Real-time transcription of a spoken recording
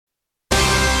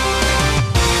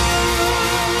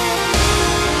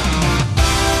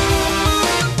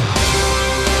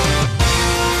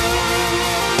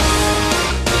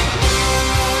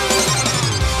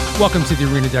Welcome to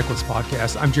the Arena Decklist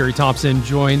Podcast. I'm Jerry Thompson,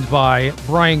 joined by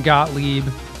Brian Gottlieb.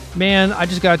 Man, I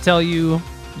just got to tell you,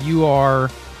 you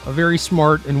are a very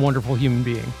smart and wonderful human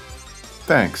being.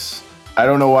 Thanks. I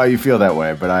don't know why you feel that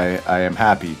way, but I am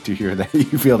happy to hear that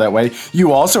you feel that way.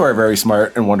 You also are a very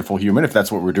smart and wonderful human, if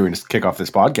that's what we're doing to kick off this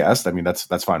podcast. I mean,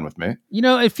 that's fine with me. You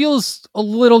know, it feels a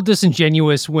little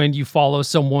disingenuous when you follow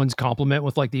someone's compliment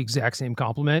with like the exact same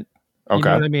compliment. Okay. You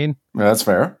know what I mean? Yeah, that's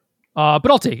fair.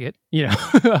 But I'll take it. You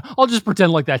know, I'll just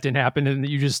pretend like that didn't happen and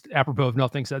you just, apropos of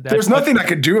nothing, said that. There's nothing I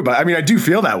could do about it. I mean, I do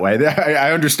feel that way.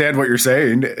 I understand what you're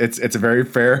saying. It's a very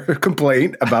fair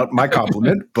complaint about my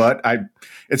compliment, but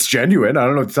it's genuine. I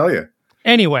don't know what to tell you.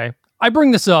 Anyway, I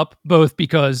bring this up both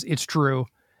because it's true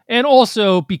and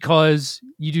also because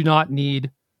you do not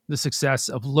need the success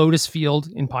of Lotus Field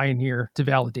in Pioneer to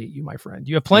validate you, my friend.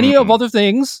 You have plenty of other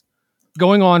things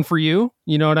going on for you.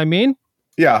 You know what I mean?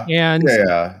 Yeah. And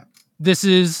yeah. This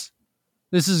is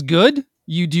good.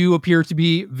 You do appear to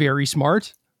be very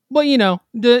smart, but you know,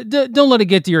 don't let it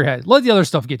get to your head. Let the other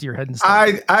stuff get to your head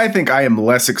instead. I think I am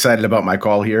less excited about my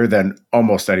call here than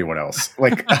almost anyone else.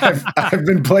 Like I've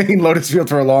been playing Lotus Field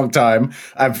for a long time.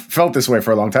 I've felt this way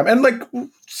for a long time. And like,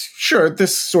 sure,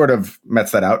 this sort of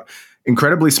mets that out.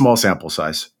 Incredibly small sample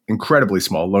size, incredibly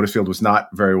small. Lotus Field was not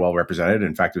very well represented.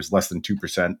 In fact, it was less than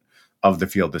 2% of the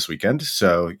field this weekend.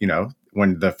 So, you know,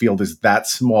 when the field is that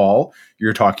small,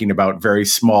 you're talking about very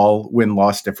small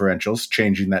win-loss differentials,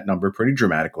 changing that number pretty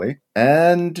dramatically.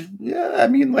 And yeah, I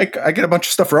mean, like I get a bunch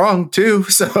of stuff wrong too.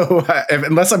 So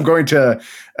unless I'm going to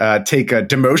take a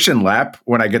demotion lap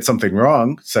when I get something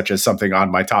wrong, such as something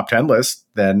on my top 10 list,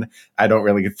 then I don't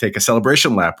really get to take a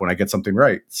celebration lap when I get something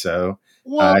right. So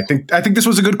well, I think this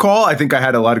was a good call. I think I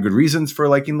had a lot of good reasons for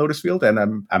liking Lotus Field, and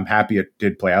I'm happy it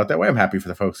did play out that way. I'm happy for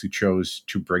the folks who chose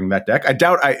to bring that deck. I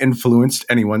doubt I influenced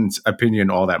anyone's opinion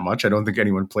all that much. I don't think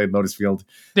anyone played Lotus Field.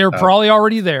 They're probably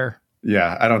already there.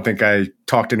 Yeah, I don't think I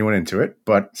talked anyone into it,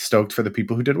 but stoked for the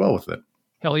people who did well with it.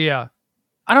 Hell yeah.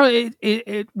 I don't.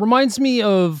 It reminds me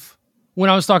of when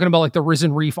I was talking about like the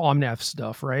Risen Reef Omnath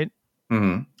stuff, right?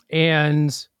 Mm-hmm.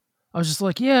 And I was just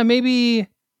like, yeah, maybe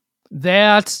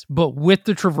that, but with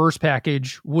the Traverse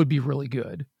package would be really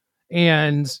good.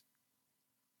 And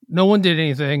no one did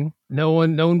anything. No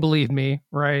one believed me,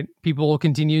 right? People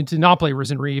continued to not play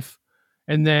Risen Reef.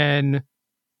 And then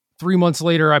 3 months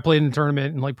later, I played in the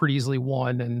tournament and like pretty easily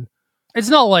won. And it's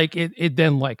not like it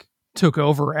then like took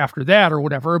over after that or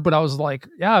whatever, but I was like,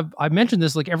 yeah, I mentioned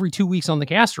this like every 2 weeks on the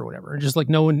cast or whatever. And just like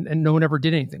no one ever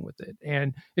did anything with it.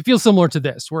 And it feels similar to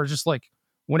this, where it's just like,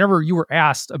 whenever you were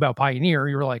asked about Pioneer,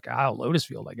 you were like, Lotus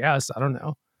Field, I guess. I don't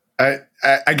know.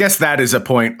 I guess that is a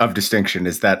point of distinction,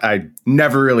 is that I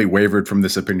never really wavered from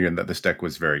this opinion that this deck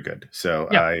was very good. So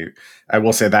yeah. I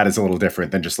will say that is a little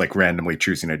different than just like randomly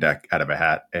choosing a deck out of a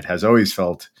hat. It has always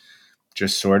felt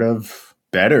just sort of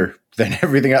better than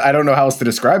everything. I don't know how else to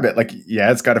describe it. Like,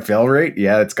 yeah, it's got a fail rate.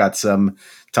 Yeah, it's got some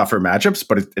tougher matchups,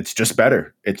 but it's just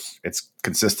better. It's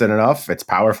consistent enough. It's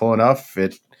powerful enough.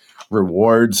 It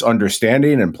rewards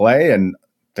understanding and play, and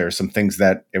there's some things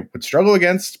that it would struggle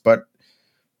against, but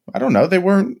I don't know, they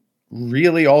weren't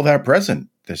really all that present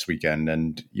this weekend.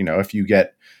 And you know, if you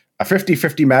get a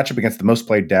 50-50 matchup against the most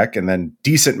played deck and then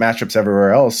decent matchups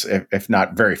everywhere else, if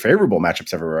not very favorable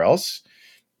matchups everywhere else,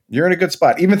 you're in a good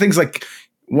spot. Even things like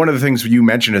one of the things you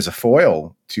mentioned as a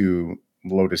foil to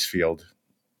Lotus Field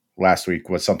last week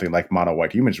was something like Mono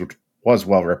White Humans, which was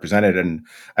well represented, and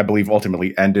I believe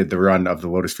ultimately ended the run of the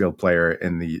Lotus Field player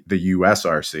in the US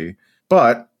RC.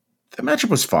 But the matchup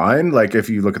was fine. Like, if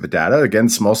you look at the data, again,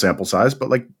 small sample size,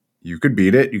 but like you could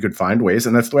beat it, you could find ways.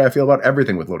 And that's the way I feel about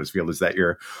everything with Lotus Field, is that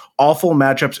your awful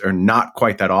matchups are not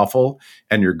quite that awful,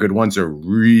 and your good ones are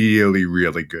really,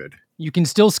 really good. You can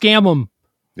still scam them.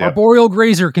 Yep. Arboreal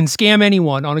Grazer can scam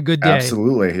anyone on a good day.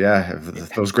 Absolutely, yeah.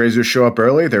 If those Grazers show up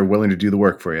early, they're willing to do the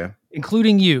work for you.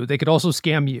 Including you. They could also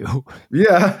scam you.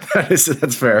 Yeah,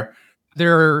 that's fair.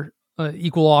 They're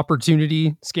equal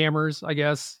opportunity scammers, I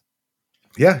guess.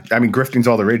 Yeah, I mean, grifting's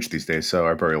all the rage these days, so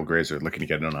Arboreal Grazer looking to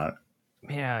get in on it.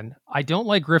 Man, I don't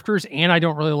like grifters, and I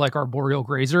don't really like Arboreal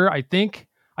Grazer. I think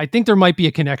there might be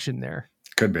a connection there.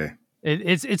 Could be.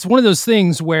 It's one of those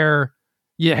things where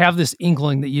you have this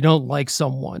inkling that you don't like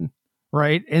someone,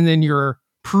 right? And then you're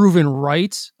proven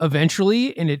right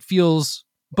eventually, and it feels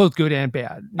both good and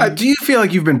bad. Do you feel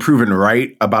like you've been proven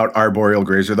right about Arboreal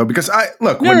Grazer, though? Because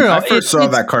when I first saw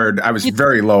that card, I was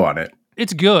very low on it.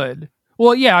 It's good.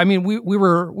 Well, yeah, I mean, we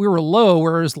were low,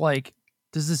 whereas like,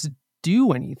 does this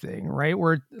do anything, right?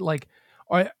 Where like,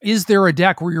 is there a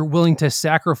deck where you're willing to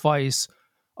sacrifice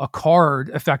a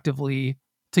card effectively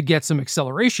to get some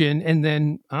acceleration. And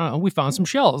then, I don't know, we found some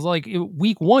shells. Like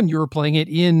week 1, you were playing it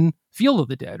in Field of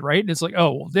the Dead, right? And it's like,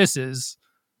 oh, well, this is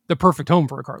the perfect home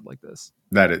for a card like this.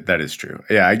 That is true.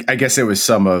 Yeah, I guess it was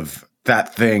some of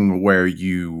that thing where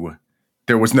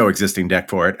there was no existing deck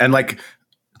for it. And like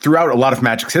throughout a lot of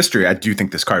Magic's history, I do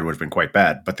think this card would have been quite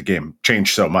bad, but the game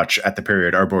changed so much at the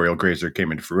period Arboreal Grazer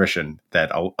came into fruition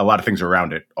that a lot of things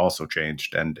around it also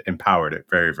changed and empowered it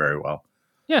very, very well.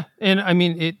 Yeah, and I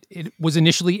mean, it was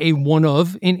initially a one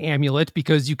of an amulet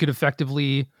because you could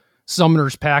effectively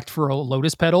Summoner's Pact for a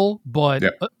Lotus Petal, but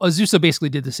Azusa basically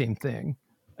did the same thing.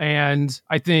 And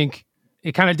I think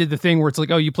it kind of did the thing where it's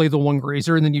like, oh, you play the one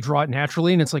Grazer and then you draw it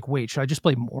naturally, and it's like, wait, should I just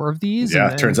play more of these?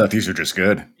 Yeah, it turns out these are just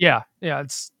good. Yeah,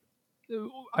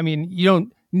 I mean, you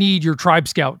don't need your Tribe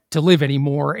Scout to live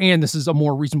anymore, and this is a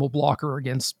more reasonable blocker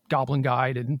against Goblin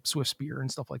Guide and Swift Spear and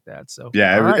stuff like that. So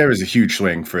yeah, it was a huge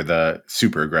swing for the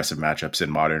super aggressive matchups in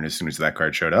Modern as soon as that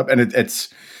card showed up, and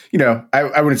it's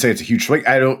I wouldn't say it's a huge swing.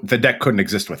 The deck couldn't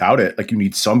exist without it. Like you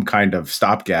need some kind of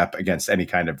stopgap against any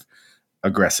kind of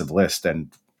aggressive list,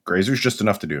 and Grazer's just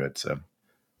enough to do it. So,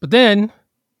 but then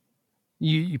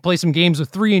you play some games with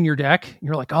 3 in your deck, and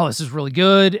you're like, oh, this is really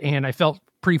good, and I felt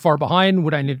pretty far behind.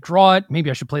 Would I need to draw it?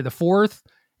 Maybe I should play the 4th.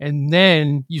 And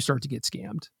then you start to get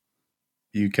scammed.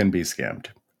 You can be scammed.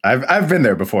 I've been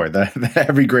there before. The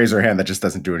every Grazer hand that just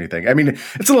doesn't do anything. I mean,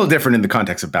 it's a little different in the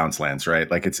context of bounce lands, right?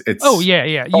 Like it's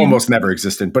almost never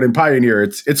existent. But in Pioneer,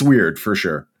 it's weird for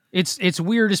sure. It's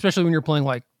weird, especially when you're playing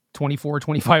like 24,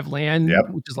 25 land,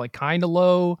 which is like kind of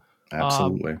low.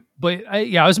 Absolutely. But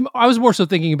I was more so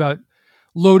thinking about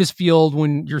Lotus Field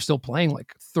when you're still playing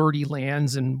like 30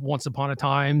 lands and Once Upon a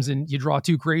Times, and you draw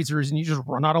 2 Grazers and you just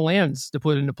run out of lands to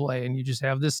put into play, and you just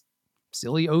have this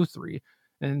silly 0-3.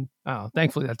 And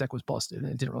thankfully that deck was busted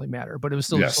and it didn't really matter, but it was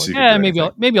still just like,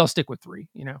 maybe I'll stick with 3,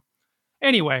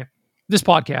 Anyway, this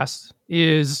podcast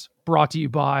is brought to you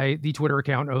by the Twitter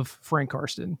account of Frank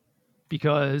Karsten,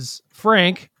 because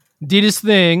Frank did his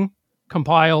thing,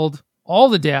 compiled all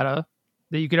the data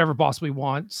that you could ever possibly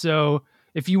want. So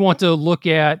if you want to look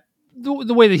at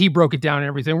the way that he broke it down and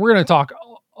everything, we're going to talk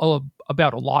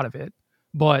about a lot of it.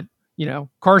 But,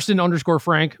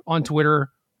 Karsten_Frank on Twitter,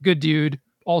 good dude.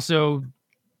 Also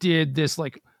did this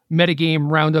like metagame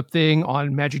roundup thing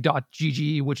on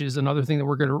magic.gg, which is another thing that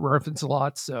we're going to reference a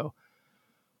lot. So,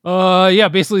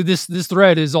 basically this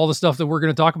thread is all the stuff that we're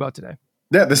going to talk about today.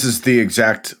 Yeah, this is the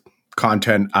exact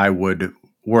content I would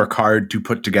work hard to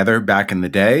put together back in the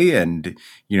day and,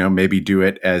 maybe do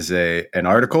it as an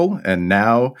article. And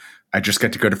now I just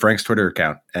get to go to Frank's Twitter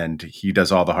account and he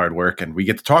does all the hard work and we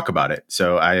get to talk about it.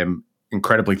 So I am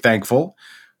incredibly thankful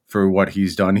for what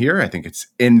he's done here. I think it's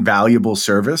invaluable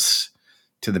service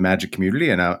to the Magic community.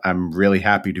 And I'm really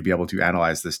happy to be able to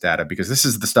analyze this data because this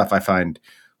is the stuff I find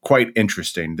quite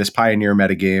interesting. This Pioneer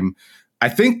metagame, I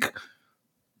think,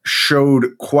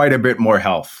 showed quite a bit more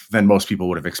health than most people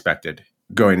would have expected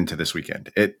going into this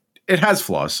weekend. It has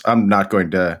flaws. I'm not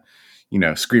going to,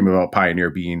 scream about Pioneer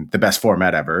being the best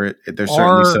format ever. There's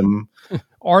certainly some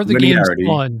are the linearity. Games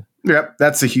fun? Yep,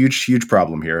 that's a huge, huge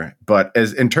problem here. But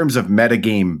in terms of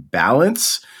metagame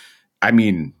balance, I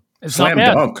mean, it's slam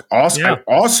dunk, awesome,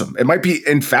 awesome. It might be,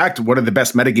 in fact, one of the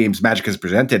best metagames Magic has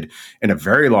presented in a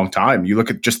very long time. You look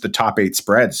at just the top 8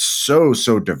 spreads, so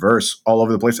diverse all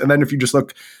over the place. And then if you just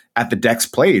look at the decks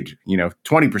played, 20%,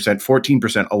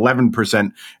 14%,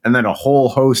 11%, and then a whole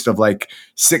host of like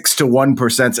 6 to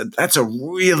 1%. That's a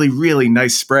really, really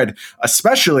nice spread,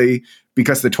 especially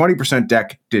because the 20%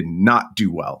 deck did not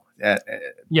do well.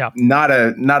 Not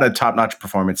a top-notch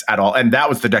performance at all. And that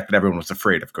was the deck that everyone was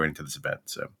afraid of going into this event.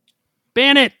 So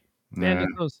ban it.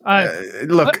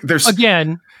 Look, there's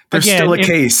still a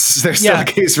case. There's still a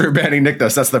case for banning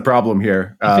Nykthos. That's the problem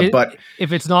here. But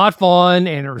if it's not fun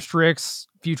and it restricts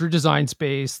future design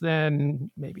space,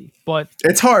 then maybe. But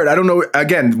it's hard. I don't know.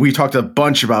 Again, we talked a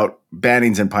bunch about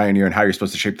bannings in Pioneer and how you're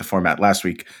supposed to shape the format last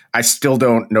week. I still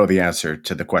don't know the answer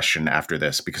to the question after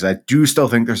this because I do still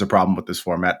think there's a problem with this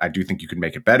format. I do think you can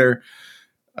make it better.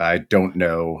 I don't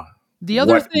know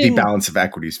the balance of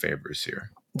equities favors here.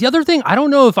 The other thing, I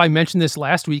don't know if I mentioned this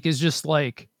last week, is just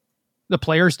like the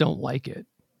players don't like it.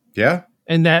 Yeah.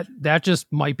 And that just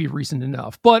might be reason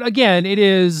enough. But again, it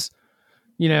is,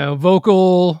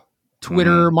 vocal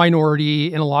Twitter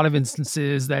minority in a lot of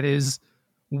instances. That is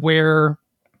where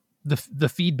the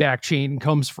feedback chain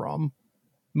comes from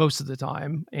most of the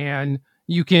time. And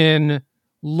you can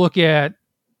look at,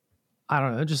 I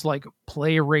don't know, just like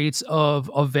play rates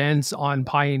of events on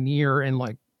Pioneer and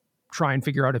like try and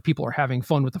figure out if people are having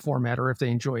fun with the format or if they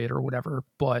enjoy it or whatever.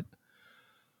 But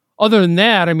other than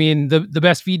that, I mean, the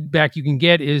best feedback you can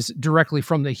get is directly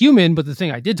from the human. But the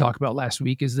thing I did talk about last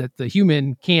week is that the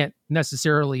human can't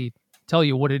necessarily tell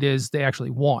you what it is they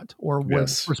actually want or would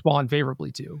respond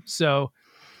favorably to. So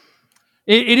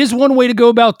it is one way to go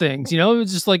about things.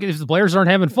 It's just like if the players aren't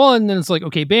having fun, then it's like,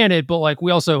 okay, ban it. But like,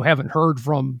 we also haven't heard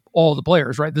from all the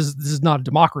players, right? This is not a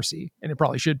democracy, and it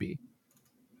probably should be.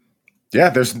 Yeah,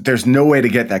 there's no way to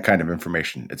get that kind of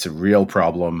information. It's a real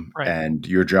problem, right. And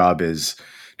your job is,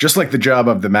 just like the job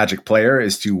of the Magic player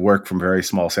is to work from very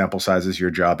small sample sizes,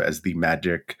 your job as the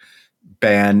Magic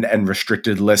ban and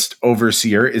restricted list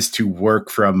overseer is to work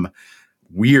from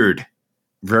weird,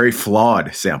 very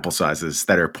flawed sample sizes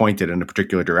that are pointed in a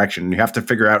particular direction. And you have to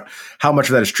figure out how much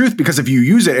of that is truth, because if you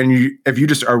use it and if you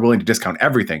just are willing to discount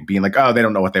everything, being like, oh, they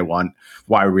don't know what they want,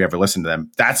 why would we ever listen to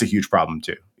them? That's a huge problem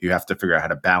too. You have to figure out how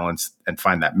to balance and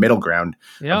find that middle ground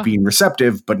of being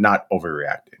receptive, but not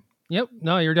overreacting. Yep.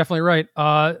 No, you're definitely right.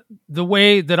 The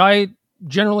way that I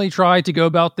generally try to go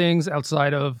about things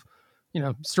outside of,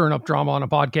 stirring up drama on a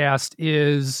podcast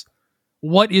is,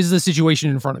 what is the situation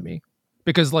in front of me?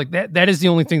 Because like that is the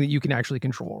only thing that you can actually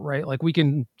control, right? Like we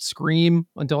can scream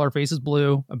until our face is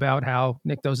blue about how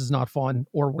Nykthos is not fun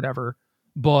or whatever,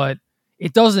 but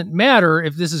it doesn't matter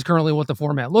if this is currently what the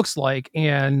format looks like,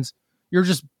 and you're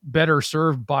just better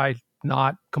served by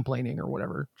not complaining or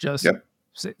whatever. Just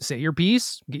say your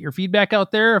piece, get your feedback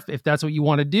out there if that's what you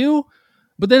want to do,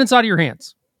 but then it's out of your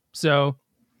hands. So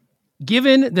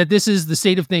given that this is the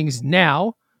state of things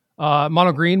now,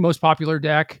 Mono Green, most popular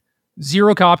deck,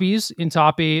 0 copies in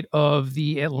top 8 of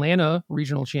the Atlanta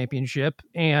Regional Championship.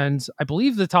 And I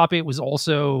believe the top 8 was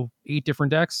also 8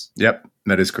 different decks. Yep,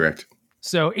 that is correct.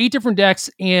 So 8 different decks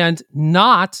and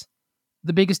not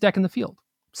the biggest deck in the field.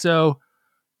 So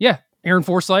yeah, Aaron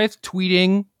Forsythe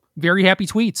tweeting very happy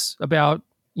tweets about,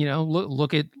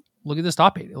 look at this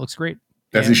top 8. It looks great.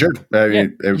 As he should.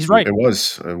 He's right. It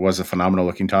was a phenomenal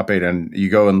looking top 8. And you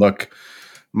go and look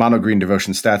Mono Green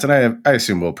Devotion stats, and I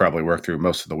assume we'll probably work through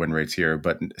most of the win rates here,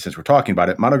 but since we're talking about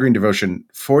it, Mono Green Devotion,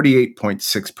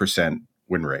 48.6%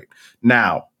 win rate.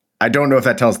 Now, I don't know if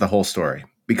that tells the whole story,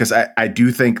 because I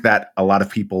do think that a lot of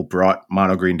people brought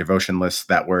Mono Green Devotion lists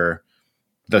that were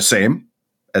the same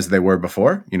as they were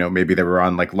before. Maybe they were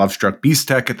on like Lovestruck Beast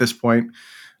Tech at this point.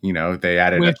 They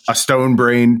added a Stone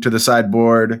Brain to the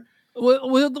sideboard.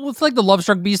 With like the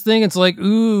Lovestruck Beast thing, it's like,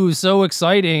 ooh, so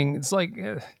exciting. It's like,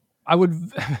 I would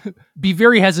be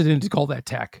very hesitant to call that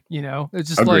tech. It's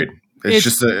just Agreed. It's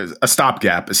just a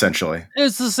stopgap, essentially.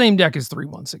 It's the same deck as 3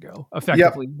 months ago,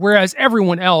 effectively. Yep. Whereas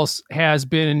everyone else has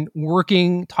been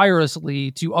working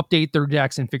tirelessly to update their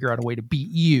decks and figure out a way to beat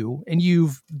you, and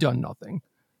you've done nothing.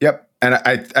 Yep. And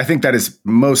I think that is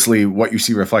mostly what you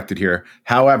see reflected here.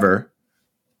 However,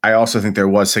 I also think there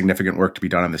was significant work to be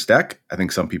done on this deck. I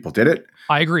think some people did it.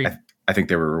 I agree. I think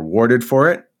they were rewarded for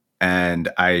it. And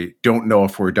I don't know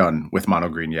if we're done with Mono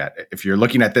Green yet. If you're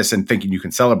looking at this and thinking you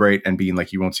can celebrate and being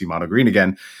like you won't see Mono Green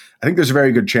again, I think there's a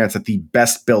very good chance that the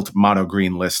best built Mono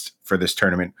Green list for this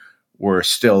tournament were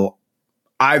still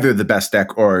either the best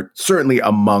deck or certainly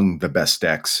among the best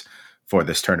decks for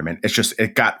this tournament. It's just,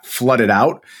 it got flooded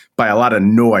out by a lot of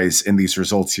noise in these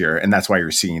results here. And that's why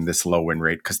you're seeing this low win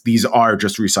rate, because these are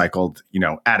just recycled,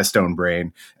 add a Stone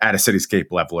Brain, add a Cityscape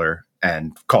Leveler,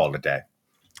 and call it a day.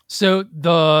 So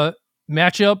the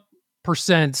matchup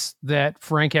percents that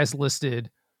Frank has listed,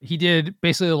 he did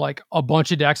basically like a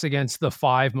bunch of decks against the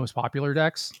 5 most popular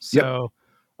decks. So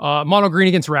Mono Green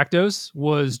against Rakdos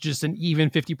was just an even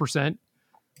 50%.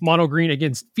 Mono Green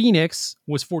against Phoenix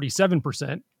was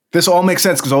 47%. This all makes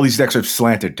sense because all these decks are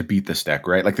slanted to beat this deck,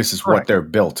 right? Like this is what they're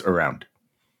built around.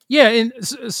 Yeah, and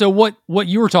so what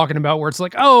you were talking about, where it's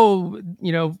like, oh,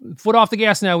 foot off the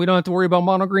gas now. We don't have to worry about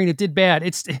Mono Green. It did bad.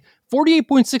 It's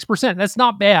 48.6%. That's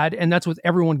not bad, and that's with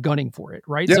everyone gunning for it,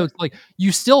 right? Yep. So it's like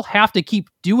you still have to keep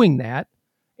doing that,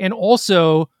 and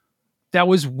also that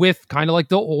was with kind of like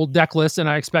the old deck list, and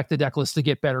I expect the deck list to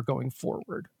get better going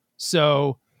forward.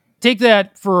 So take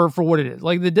that for what it is.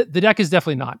 Like the deck is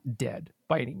definitely not dead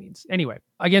by any means. Anyway,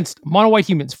 against Mono White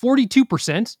Humans,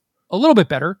 42%, a little bit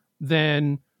better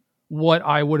than what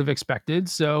I would have expected.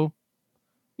 So,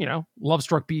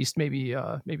 Lovestruck Beast, maybe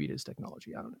it is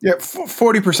technology. I don't know. Yeah,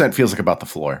 40% feels like about the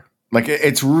floor. Like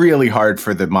it's really hard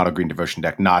for the Mono Green Devotion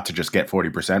deck not to just get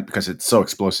 40% because it's so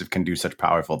explosive, can do such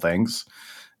powerful things.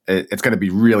 It's going to be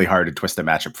really hard to twist the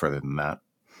matchup further than that.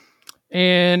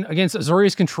 And against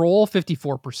Azorius Control,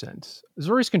 54%.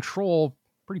 Azorius Control,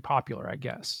 pretty popular, I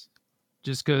guess,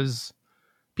 just because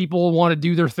people want to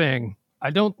do their thing. I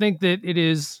don't think that it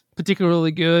is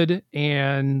particularly good,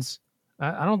 and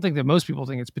I don't think that most people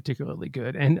think it's particularly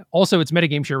good. And also, its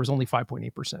metagame share was only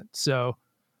 5.8%. So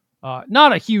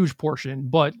Not a huge portion,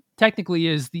 but technically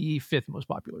is the 5th most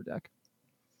popular deck.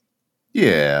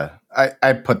 Yeah,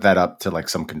 I put that up to like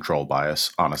some control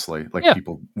bias, honestly. Like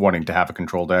people wanting to have a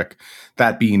control deck,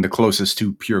 that being the closest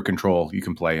to pure control you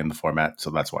can play in the format. So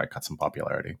that's why I got some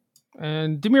popularity.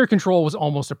 And Dimir Control was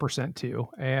almost 1% too.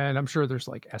 And I'm sure there's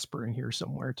like Esper in here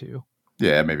somewhere too.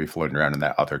 Yeah, maybe floating around in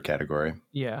that other category.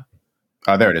 Yeah.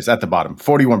 There it is at the bottom.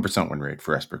 41% win rate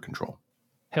for Esper Control.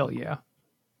 Hell yeah.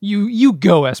 You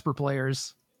go, Esper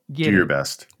players. Do your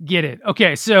best. Get it.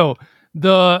 Okay, so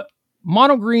the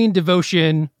Mono Green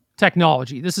Devotion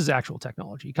technology, this is actual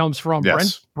technology, comes from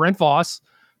Brent Voss,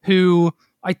 who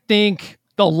I think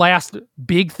the last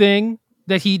big thing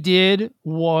that he did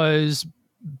was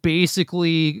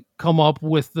basically come up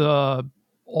with the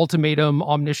Ultimatum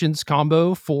Omniscience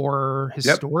combo for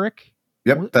Historic.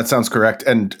 Yep, that sounds correct.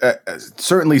 And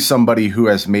certainly somebody who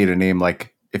has made a name,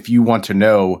 like if you want to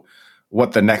know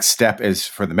what the next step is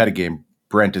for the metagame,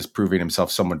 Brent is proving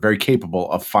himself someone very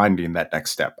capable of finding that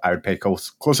next step. I would pay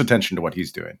close attention to what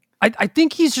he's doing. I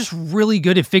think he's just really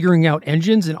good at figuring out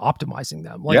engines and optimizing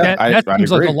them. Like that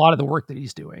seems like a lot of the work that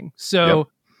he's doing. So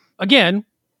again,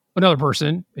 another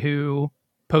person who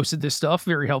posted this stuff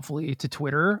very helpfully to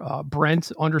Twitter,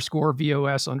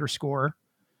 Brent_VOS_.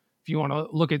 If you want to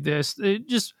look at this,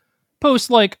 just post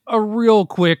like a real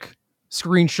quick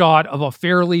screenshot of a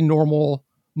fairly normal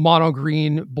mono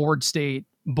green board state,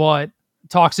 but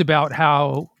talks about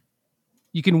how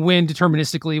you can win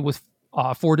deterministically with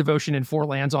 4 devotion and 4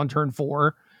 lands on turn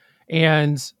 4,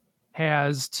 and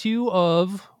has 2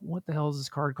 of, what the hell is this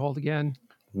card called again?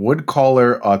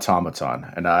 Woodcaller Automaton.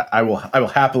 And I will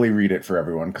happily read it for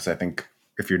everyone, because I think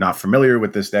if you're not familiar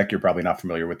with this deck, you're probably not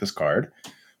familiar with this card.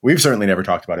 We've certainly never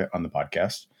talked about it on the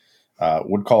podcast.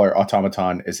 Woodcaller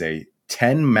Automaton is a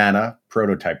 10 mana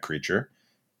prototype creature.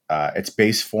 Its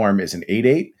base form is an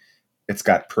 8/8. It's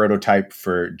got prototype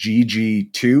for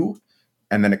GG2,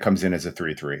 and then it comes in as a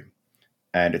 3/3.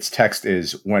 And its text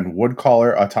is, when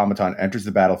Woodcaller Automaton enters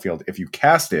the battlefield, if you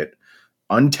cast it,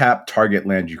 untap target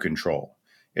land you control.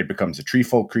 It becomes a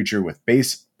treefolk creature with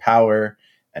base power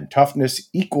and toughness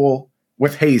equal,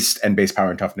 with haste and base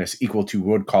power and toughness equal to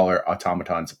Woodcaller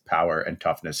Automaton's power and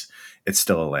toughness. It's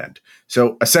still a land.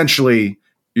 So essentially,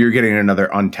 you're getting another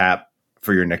untap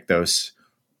for your Nykthos.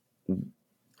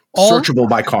 Searchable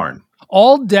by Karn.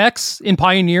 All decks in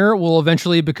Pioneer will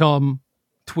eventually become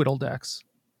twiddle decks.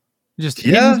 Just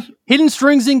hidden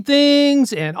stringsing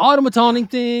things and automatoning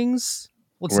things.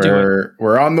 Let's do it.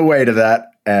 We're on the way to that.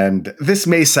 And this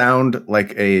may sound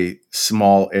like a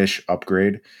small-ish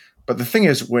upgrade, but the thing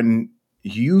is, when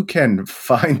you can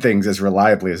find things as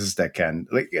reliably as this deck can,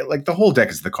 like the whole deck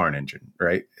is the Karn engine,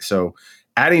 right? So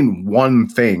adding one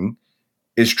thing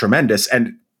is tremendous.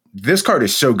 And this card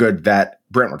is so good that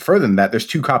Brent went further than that. There's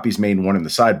 2 copies made, 1 in the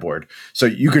sideboard. So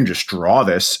you can just draw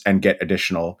this and get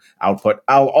additional output.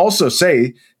 I'll also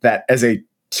say that as a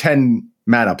 10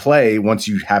 mana play, once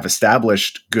you have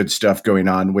established good stuff going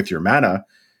on with your mana,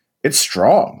 it's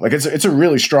strong. Like it's a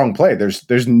really strong play.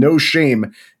 There's no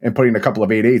shame in putting a couple of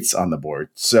 8/8s on the board.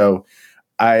 So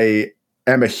I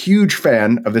am a huge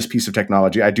fan of this piece of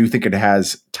technology. I do think it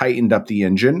has tightened up the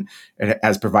engine. It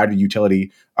has provided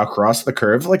utility across the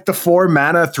curve. Like the 4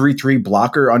 mana 3/3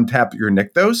 blocker, untap your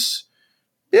Nykthos.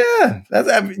 Yeah,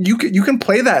 you can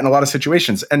play that in a lot of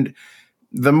situations. And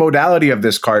the modality of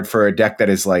this card for a deck that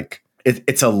is like,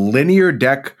 it's a linear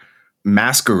deck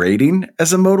masquerading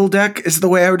as a modal deck is the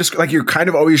way I would describe. Like you're kind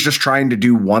of always just trying to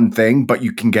do one thing, but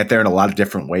you can get there in a lot of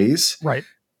different ways. Right.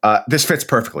 This fits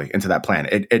perfectly into that plan.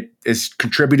 It is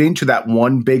contributing to that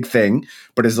one big thing,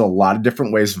 but there's a lot of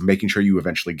different ways of making sure you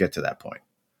eventually get to that point.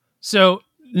 So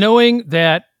knowing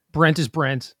that Brent is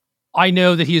Brent, I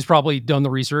know that he has probably done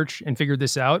the research and figured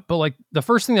this out. But like the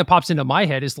first thing that pops into my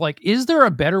head is like, is there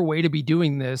a better way to be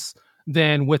doing this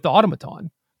than with the automaton?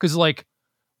 Because like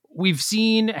we've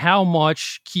seen how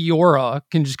much Kiora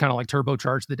can just kind of like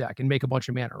turbocharge the deck and make a bunch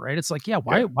of mana, right? It's like,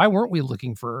 why weren't we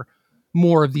looking for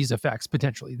more of these effects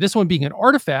potentially? This one being an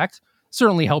artifact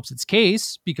certainly helps its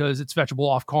case because it's fetchable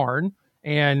off Karn.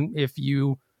 And if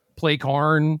you play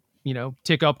Karn,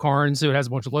 tick up Karn, so it has a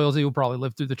bunch of loyalty, will probably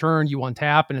live through the turn. You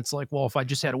untap, and it's like, well, if I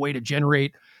just had a way to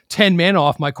generate 10 mana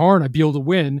off my Karn, I'd be able to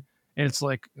win. And it's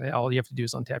like, all you have to do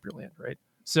is untap your land, right?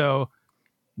 So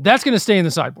that's going to stay in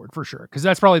the sideboard for sure, because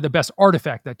that's probably the best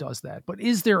artifact that does that. But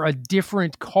is there a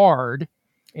different card?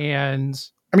 And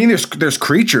I mean, there's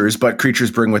creatures, but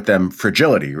creatures bring with them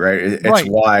fragility, right? It's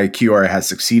why Kiora has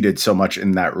succeeded so much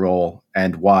in that role,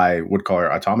 and why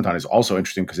Woodcaller Automaton is also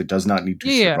interesting, because it does not need to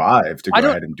survive to go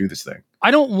ahead and do this thing.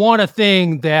 I don't want a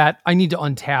thing that I need to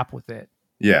untap with it.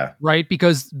 Yeah. Right?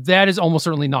 Because that is almost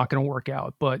certainly not going to work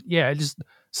out. But yeah, just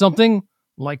something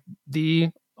like the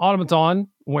automaton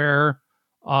where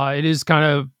it is kind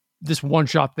of this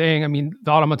one-shot thing. I mean,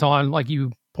 the automaton, like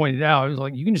you pointed out, is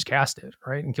like you can just cast it,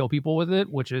 right? And kill people with it,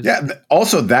 which is... Yeah.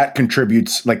 Also, that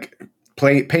contributes, like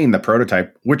paying the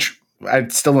prototype, which I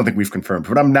still don't think we've confirmed,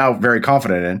 but I'm now very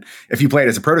confident in. If you play it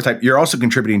as a prototype, you're also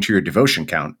contributing to your devotion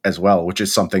count as well, which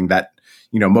is something that,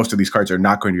 you know, most of these cards are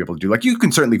not going to be able to do. Like, you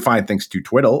can certainly find things to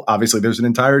twiddle. Obviously, there's an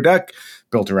entire deck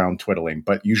built around twiddling,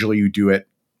 but usually you do it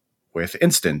with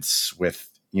instants, with,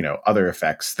 you know, other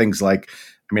effects, things like,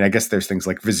 I mean, I guess there's things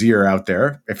like Vizier out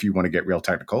there. If you want to get real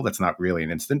technical, that's not really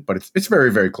an instant, but it's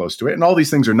very, very close to it. And all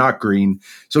these things are not green.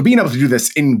 So being able to do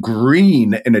this in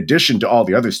green, in addition to all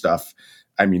the other stuff,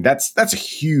 I mean, that's a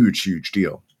huge, huge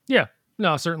deal. Yeah,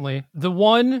 no, certainly. The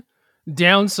one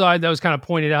downside that was kind of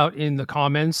pointed out in the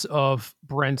comments of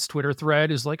Brent's Twitter thread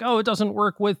is like, oh, it doesn't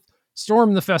work with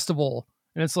Storm the Festival.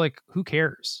 And it's like, who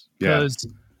cares? Because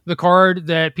the card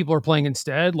that people are playing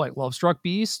instead, like Lovestruck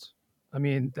Beast, I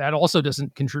mean, that also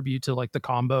doesn't contribute to like the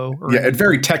combo. Or anything. It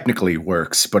very technically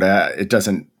works, but it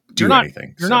doesn't do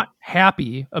anything. You're not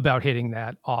happy about hitting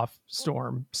that off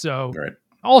Storm. So right.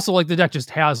 Also, like, the deck just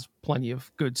has plenty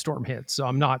of good Storm hits, so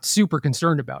I'm not super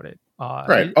concerned about it.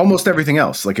 Right. Almost everything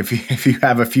else. Like, if you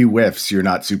have a few whiffs, you're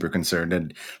not super concerned.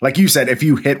 And like you said, if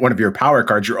you hit one of your power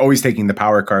cards, you're always taking the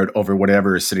power card over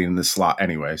whatever is sitting in the slot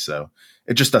anyway. So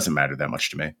it just doesn't matter that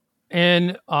much to me.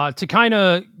 And to kind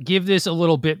of give this a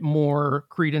little bit more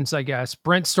credence, I guess,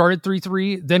 Brent started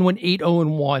 3-3, then went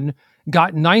 8-0-1,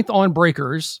 got 9th on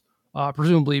Breakers,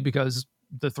 presumably because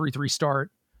the 3-3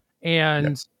 start,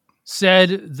 and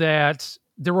said that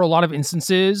there were a lot of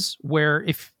instances where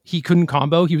if he couldn't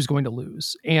combo, he was going to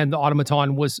lose. And the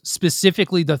automaton was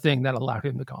specifically the thing that allowed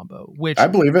him to combo, which I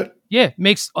believe it. Yeah,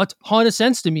 makes a ton of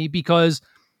sense to me because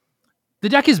the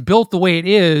deck is built the way it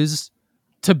is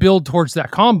to build towards that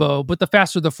combo, but the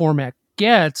faster the format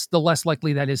gets, the less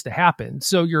likely that is to happen.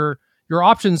 So your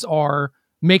options are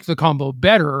make the combo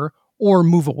better or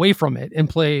move away from it and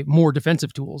play more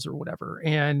defensive tools or whatever.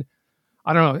 And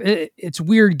I don't know. It's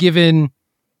weird given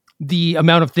the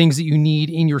amount of things that you need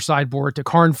in your sideboard to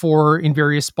Karn for in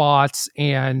various spots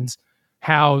and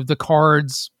how the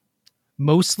cards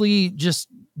mostly just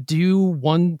do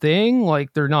one thing.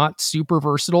 Like, they're not super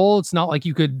versatile. It's not like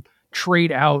you could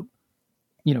trade out,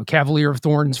 you know, Cavalier of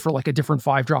Thorns for like a different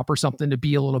 5-drop or something to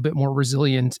be a little bit more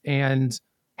resilient and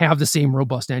have the same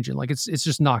robust engine. Like, it's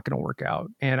just not going to work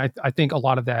out. And I think a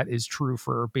lot of that is true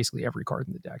for basically every card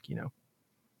in the deck, you know.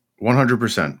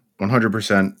 100%.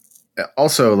 100%.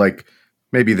 Also, like,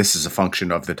 maybe this is a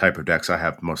function of the type of decks I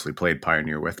have mostly played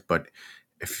Pioneer with, but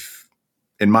if,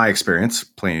 in my experience,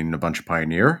 playing a bunch of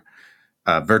Pioneer,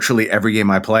 virtually every game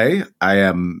I play,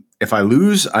 if I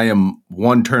lose, I am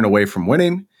one turn away from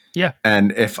winning. Yeah.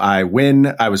 And if I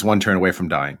win, I was one turn away from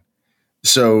dying.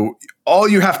 So all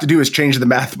you have to do is change the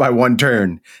math by one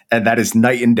turn, and that is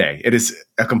night and day. It is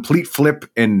a complete flip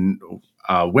in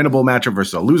a winnable matchup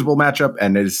versus a losable matchup.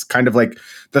 And it's kind of like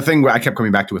the thing where I kept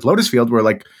coming back to with Lotus Field, where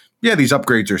like, yeah, these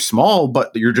upgrades are small,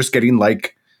 but you're just getting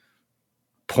like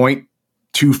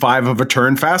 0.25 of a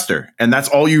turn faster. And that's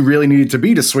all you really needed to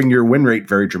be to swing your win rate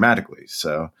very dramatically.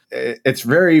 So it's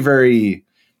very, very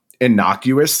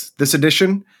innocuous, this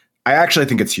edition. I actually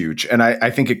think it's huge. And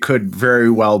I think it could very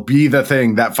well be the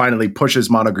thing that finally pushes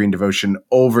Mono Green Devotion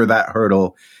over that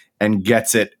hurdle and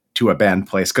gets it to a banned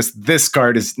place, because this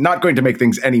card is not going to make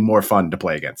things any more fun to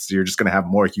play against. You're just going to have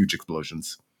more huge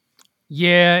explosions.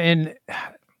 Yeah, and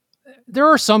there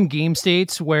are some game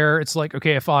states where it's like,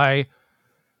 okay, if I,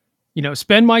 you know,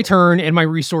 spend my turn and my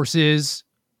resources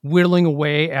whittling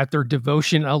away at their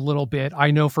devotion a little bit,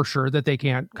 I know for sure that they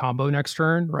can't combo next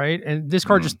turn, right? And this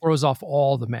card just throws off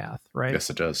all the math, right? Yes,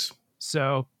 it does.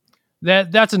 So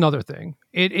that's another thing.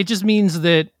 It just means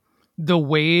that the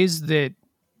ways that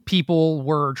people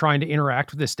were trying to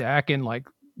interact with this deck and like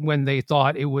when they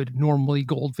thought it would normally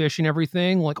goldfish and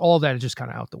everything, like all of that is just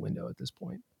kind of out the window at this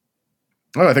point.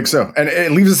 Oh, I think so. And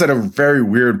it leaves us at a very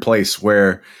weird place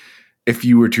where if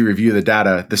you were to review the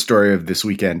data, the story of this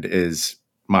weekend is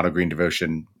Mono Green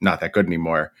Devotion, not that good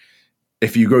anymore.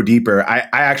 If you go deeper, I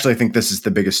actually think this is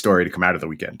the biggest story to come out of the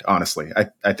weekend. Honestly,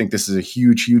 I think this is a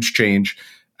huge, huge change.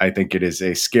 I think it is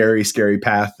a scary, scary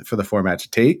path for the format to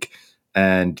take.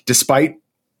 And despite,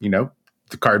 you know,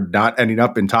 the card not ending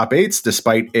up in top 8s,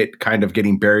 despite it kind of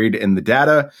getting buried in the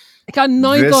data, it got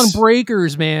 9th on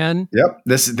Breakers, man. Yep.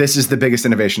 This is the biggest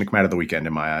innovation to come out of the weekend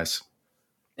in my eyes.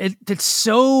 It's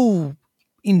so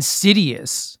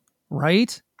insidious,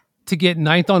 right? to get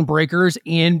ninth on breakers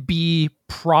and be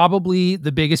probably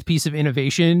the biggest piece of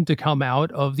innovation to come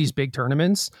out of these big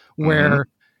tournaments, where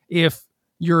if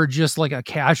you're just like a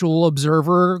casual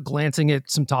observer glancing at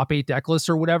some top 8 deck lists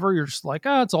or whatever, you're just like,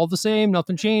 it's all the same,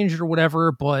 nothing changed or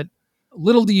whatever. But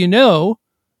little do you know,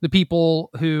 the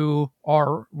people who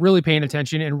are really paying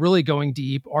attention and really going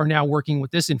deep are now working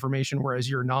with this information, whereas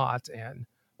you're not. And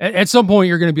at some point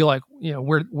you're going to be like,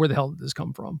 where the hell did this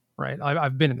come from? Right.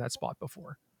 I've been in that spot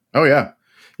before. Oh yeah.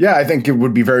 Yeah. I think it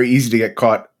would be very easy to get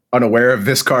caught unaware of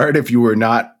this card if you were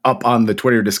not up on the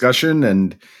Twitter discussion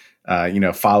and,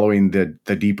 following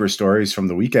the deeper stories from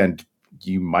the weekend.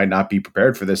 You might not be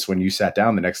prepared for this when you sat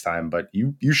down the next time, but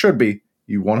you should be.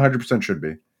 You 100% should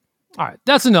be. All right.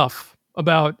 That's enough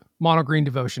about Mono Green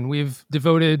Devotion. We've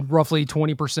devoted roughly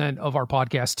 20% of our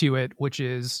podcast to it, which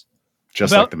is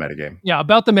just like the metagame. Yeah,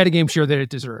 about the metagame share that it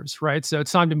deserves, right? So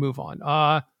it's time to move on.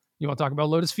 You want to talk about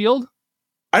Lotus Field?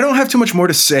 I don't have too much more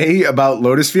to say about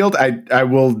Lotus Field. I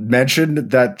will mention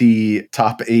that the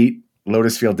top 8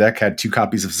 Lotus Field deck had 2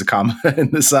 copies of Zacama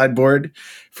in the sideboard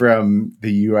from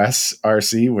the US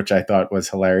RC, which I thought was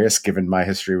hilarious given my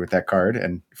history with that card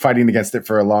and fighting against it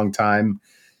for a long time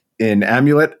in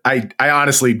Amulet. I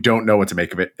honestly don't know what to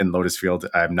make of it in Lotus Field.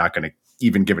 I'm not going to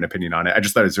even give an opinion on it. I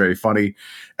just thought it was very funny.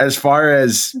 As far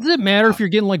as... Does it matter if you're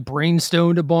getting like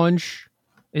brainstoned a bunch?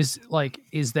 Is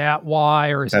that why?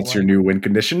 Or is that's your new win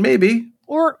condition? Maybe.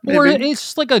 Or it's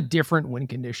just like a different win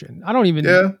condition. I don't even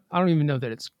know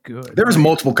that it's good. There was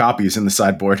multiple copies in the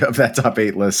sideboard of that top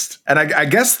 8 list. And I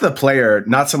guess the player,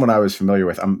 not someone I was familiar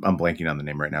with, I'm blanking on the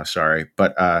name right now, sorry,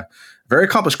 but very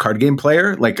accomplished card game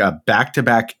player, like a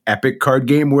back-to-back epic card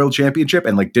game world championship,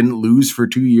 and like didn't lose for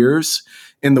 2 years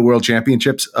in the world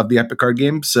championships of the epic card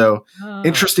game. So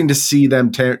interesting to see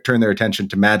them turn their attention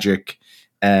to Magic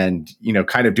and,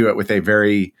 kind of do it with a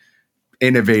very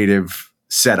innovative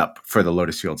setup for the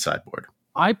Lotus Field sideboard.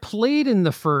 I played in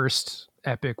the first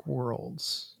Epic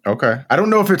Worlds. Okay. I don't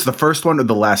know if it's the first one or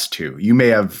the last 2. You may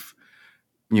have,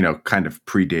 kind of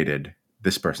predated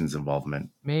this person's involvement.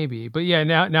 Maybe. But yeah,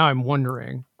 now I'm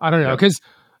wondering. I don't know. Because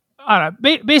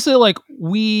basically, like,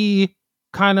 we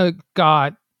kind of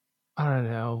got, I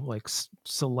don't know, like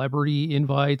celebrity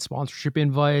invites, sponsorship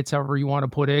invites, however you want to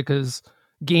put it, because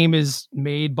game is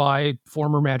made by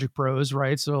former Magic pros,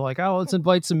 right? So like, let's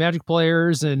invite some Magic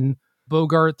players and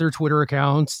bogart their Twitter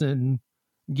accounts and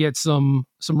get some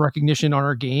recognition on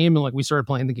our game. And like, we started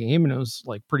playing the game and it was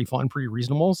like pretty fun, pretty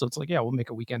reasonable. So it's like, yeah, we'll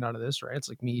make a weekend out of this, right? It's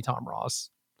like me, Tom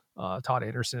Ross, Todd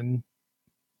Anderson,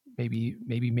 maybe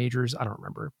Majors, I don't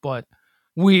remember, but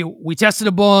we tested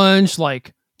a bunch.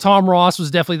 Like, Tom Ross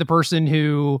was definitely the person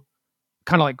who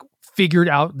kind of like figured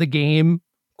out the game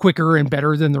quicker and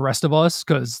better than the rest of us,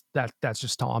 because that's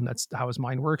just Tom. That's how his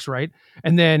mind works, right?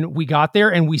 And then we got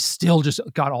there and we still just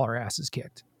got all our asses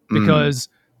kicked because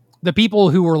the people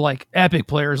who were like epic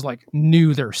players like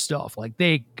knew their stuff. Like,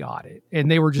 they got it, and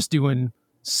they were just doing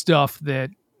stuff that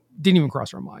didn't even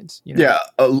cross our minds. Yeah,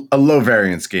 a low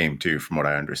variance game too, from what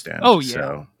I understand. Oh yeah,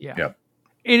 so, yeah. Yep.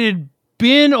 It had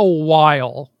been a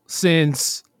while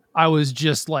since I was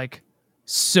just like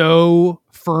so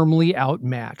firmly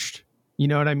outmatched. You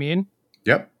know what I mean?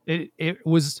 Yep. It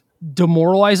was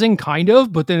demoralizing, kind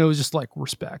of, but then it was just like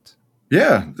respect.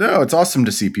 Yeah. No, it's awesome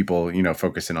to see people,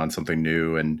 focusing on something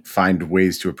new and find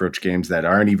ways to approach games that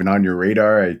aren't even on your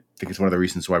radar. I think it's one of the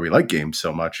reasons why we like games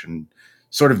so much, and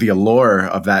sort of the allure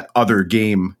of that other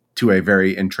game to a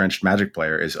very entrenched Magic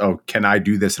player is, can I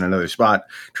do this in another spot?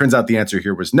 Turns out the answer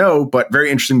here was no, but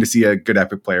very interesting to see a good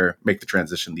epic player make the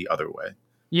transition the other way.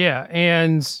 Yeah.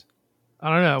 And I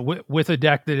don't know, with a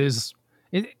deck that is,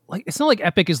 it's not like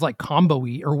Epic is like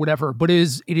combo-y or whatever, but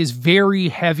it is very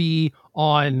heavy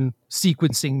on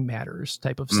sequencing matters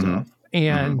type of stuff.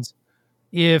 And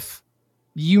if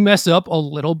you mess up a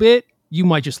little bit, you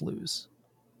might just lose.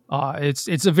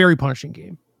 It's a very punishing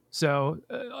game. So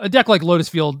a deck like Lotus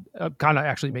Field kind of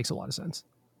actually makes a lot of sense.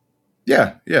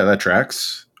 Yeah, that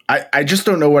tracks. I just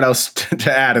don't know what else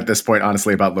to add at this point,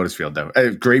 honestly, about Lotus Field, though.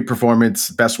 Great performance,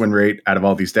 best win rate out of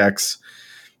all these decks.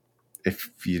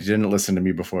 If you didn't listen to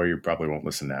me before, you probably won't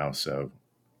listen now. So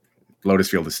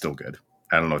Lotus Field is still good.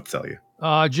 I don't know what to tell you.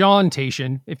 John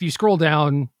Tation, if you scroll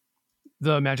down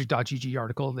the Magic.gg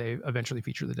article, they eventually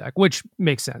feature the deck, which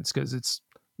makes sense because it's,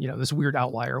 this weird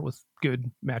outlier with good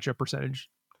matchup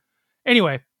percentage.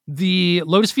 Anyway, the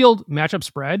Lotus Field matchup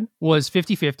spread was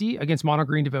 50-50 against Mono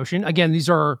Green Devotion. Again, these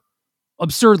are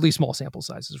absurdly small sample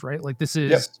sizes, right? Like, this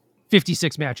is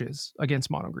 56 matches against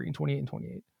Mono Green, 28 and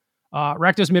 28.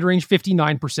 Rakdos midrange,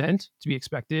 59% to be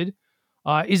expected.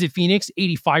 Is it Phoenix?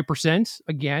 85%.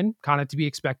 Again, kind of to be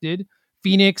expected.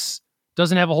 Phoenix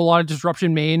doesn't have a whole lot of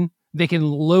disruption main. they can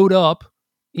load up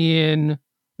in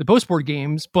the post-board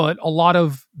games, but a lot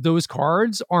of those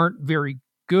cards aren't very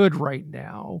good right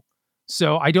now.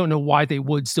 So I don't know why they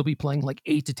would still be playing like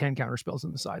 8 to 10 counterspells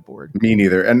in the sideboard. Me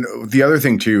neither. And the other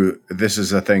thing too, this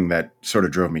is a thing that sort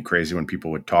of drove me crazy when people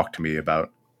would talk to me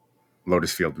about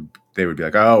Lotus Field. They would be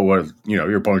like, "Oh, well,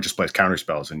 your opponent just plays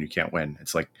counterspells and you can't win."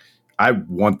 It's like, I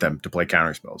want them to play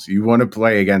counterspells. You want to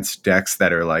play against decks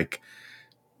that are like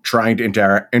trying to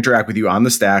interact with you on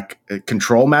the stack.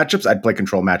 Control matchups, I'd play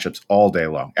control matchups all day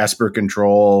long. Esper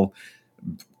control,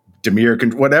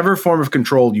 Dimir, whatever form of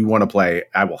control you want to play,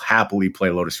 I will happily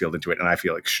play Lotus Field into it, and I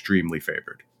feel extremely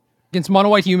favored. Against mono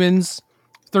white humans,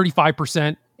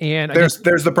 35%. And there's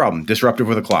the problem. Disruptive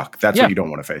with a clock. That's what you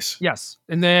don't want to face. Yes.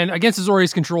 And then against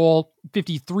Azorius control,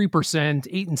 53%,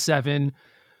 8 and 7.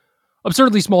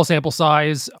 Absurdly small sample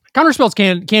size. Counterspells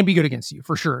can be good against you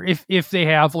for sure. If they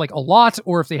have like a lot,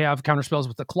 or if they have counterspells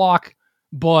with the clock.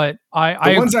 But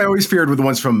the ones I always feared were the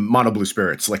ones from Mono Blue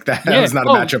Spirits. Like that was not a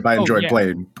matchup I enjoyed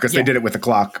playing because they did it with the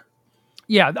clock.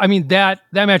 Yeah, I mean that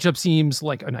matchup seems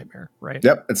like a nightmare, right?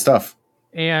 Yep, it's tough.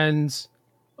 And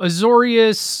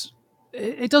Azorius,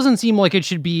 it doesn't seem like it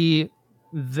should be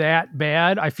that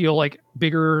bad. I feel like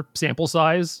bigger sample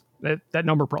size, that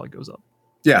number probably goes up.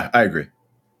 Yeah, I agree.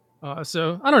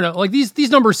 So I don't know. Like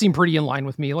these numbers seem pretty in line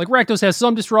with me. Like Rakdos has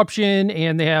some disruption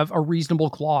and they have a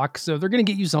reasonable clock, so they're going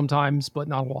to get you sometimes, but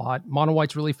not a lot. Mono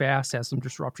White's really fast, has some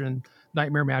disruption,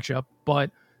 nightmare matchup,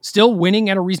 but still winning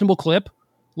at a reasonable clip.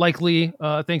 Likely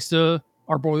thanks to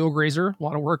our Boreal Grazer. A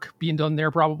lot of work being done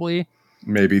there, probably.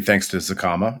 Maybe thanks to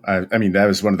Zakama. I mean, that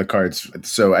was one of the cards.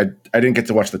 So I didn't get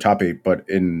to watch the top 8, but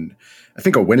in I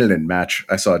think a Winland match,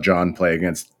 I saw John play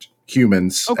against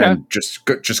humans and just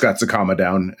got Zakama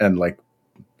down, and like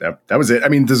that was it. I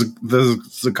mean, the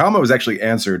Zakama was actually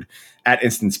answered at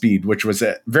instant speed, which was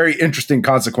a very interesting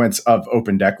consequence of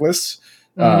open deck lists,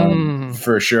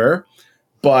 for sure.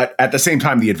 But at the same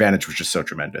time, the advantage was just so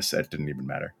tremendous that it didn't even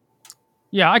matter.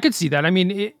 Yeah, I could see that. I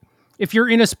mean, if you're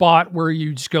in a spot where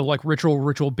you just go like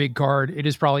ritual big card, it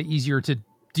is probably easier to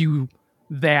do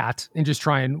that and just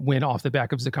try and win off the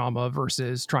back of Zakama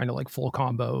versus trying to like full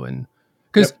combo. And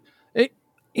because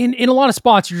in a lot of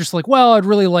spots, you're just like, well, I'd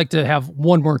really like to have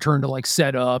one more turn to like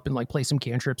set up and like play some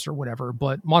cantrips or whatever.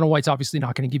 But Mono White's obviously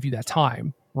not going to give you that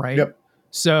time, right? Yep.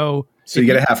 So you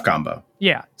get a half combo.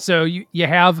 Yeah. So you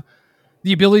have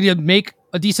the ability to make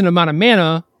a decent amount of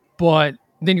mana, but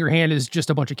then your hand is just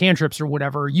a bunch of cantrips or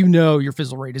whatever, your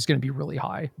fizzle rate is going to be really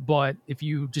high. But if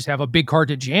you just have a big card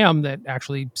to jam that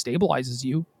actually stabilizes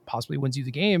you, possibly wins you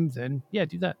the game, then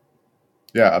do that.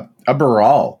 Yeah, a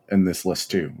Baral in this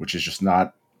list too, which is just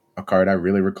not a card I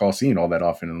really recall seeing all that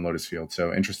often in Lotus Field.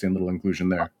 So interesting little inclusion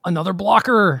there. Another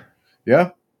blocker.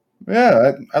 Yeah,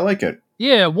 I like it.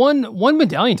 Yeah, one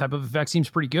medallion type of effect seems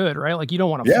pretty good, right? Like you don't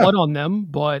want to flood on them,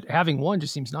 but having one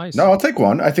just seems nice. No, I'll take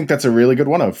one. I think that's a really good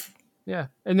one of. Yeah,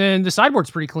 and then the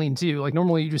sideboard's pretty clean too. Like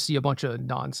normally you just see a bunch of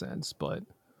nonsense, but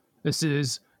this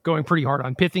is going pretty hard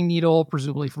on Pithing Needle,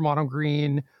 presumably for mono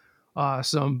green.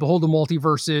 Some Behold the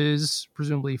Multiverses,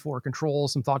 presumably for control,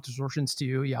 some Thought Distortions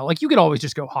too. Yeah, like you could always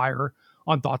just go higher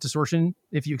on Thought Distortion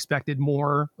if you expected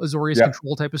more Azorius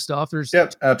control type of stuff. There's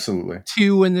absolutely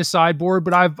 2 in this sideboard,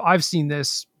 but I've seen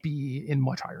this be in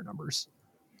much higher numbers.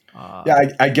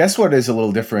 I guess what is a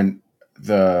little different,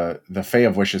 the Fae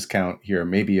of Wishes count here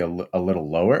may be a little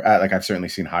lower. Like I've certainly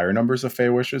seen higher numbers of Fae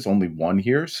Wishes, only 1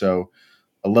 here, so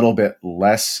a little bit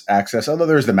less access. Although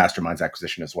there's the Masterminds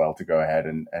acquisition as well to go ahead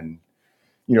and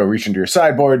reach into your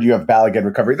sideboard. You have Balaged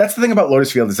Recovery. That's the thing about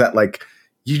Lotus Field, is that like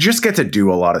you just get to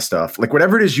do a lot of stuff. Like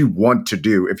whatever it is you want to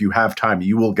do, if you have time,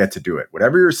 you will get to do it.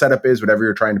 Whatever your setup is, whatever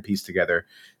you're trying to piece together,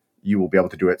 you will be able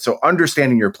to do it. So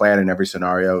understanding your plan in every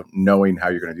scenario, knowing how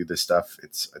you're going to do this stuff,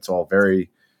 it's all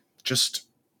very just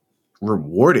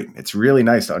rewarding. It's really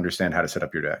nice to understand how to set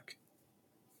up your deck.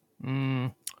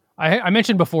 I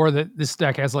mentioned before that this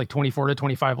deck has like 24 to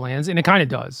 25 lands, and it kind of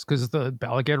does because of the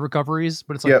Balaged recoveries,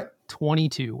 but it's like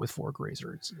 22 with 4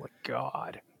 Grazer. It's like,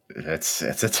 God. It's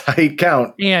a tight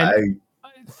count. And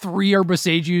 3 are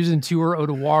Boseijus and 2 are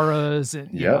Odawaras.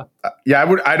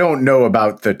 And I don't know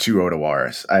about the 2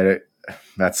 Odawaras.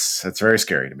 That's very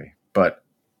scary to me, but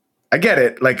I get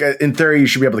it. Like in theory, you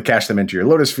should be able to cash them into your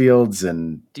Lotus Fields.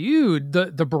 And dude,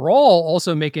 the Baral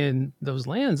also making those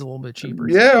lands a little bit cheaper.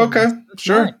 Yeah, okay,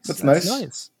 sure, nice. That's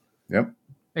nice. Yep.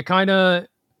 It kind of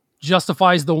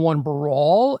justifies the 1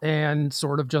 Baral and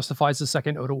sort of justifies the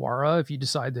 2nd Odawara if you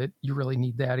decide that you really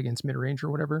need that against mid range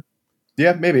or whatever.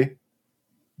 Yeah, maybe.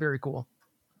 Very cool.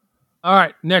 All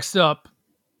right, next up,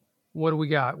 what do we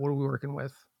got? What are we working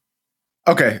with?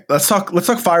 Okay, let's talk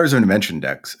Fires of Invention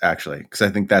decks, actually, because I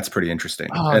think that's pretty interesting.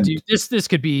 Oh, dude, this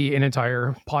could be an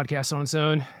entire podcast on its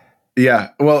own. Yeah,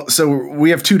 well, so we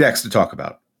have two decks to talk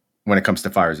about when it comes to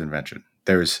Fires of Invention.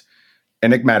 There's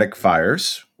Enigmatic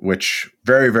Fires, which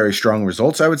very, very strong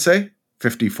results, I would say.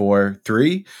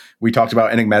 54-3. We talked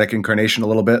about Enigmatic Incarnation a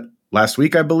little bit last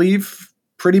week, I believe.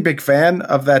 Pretty big fan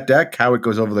of that deck, how it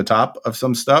goes over the top of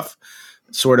some stuff.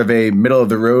 Sort of a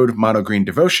middle-of-the-road mono-green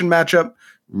Devotion matchup.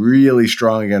 Really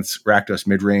strong against Rakdos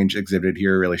midrange, exhibited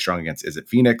here. Really strong against Izzet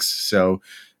Phoenix. So,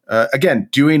 again,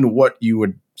 doing what you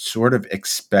would sort of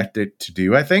expect it to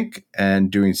do, I think, and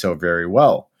doing so very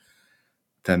well.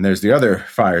 Then there's the other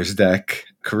Fires deck,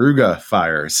 Keruga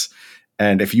Fires.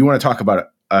 And if you want to talk about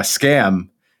a scam,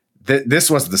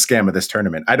 this was the scam of this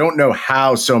tournament. I don't know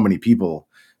how so many people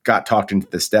got talked into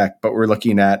this deck, but we're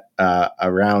looking at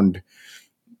around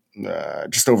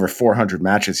just over 400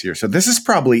 matches here. So this is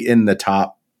probably in the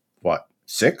top,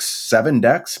 6, 7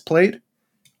 decks played?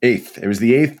 8th. It was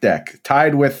the 8th deck,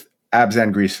 tied with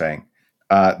Abzan Greasefang.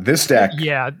 This deck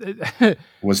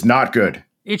was not good.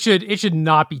 It should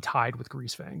not be tied with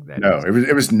Greasefang.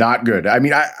 It was not good. I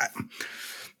mean,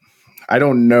 I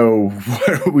don't know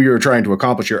what we were trying to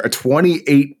accomplish here. A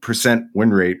 28%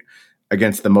 win rate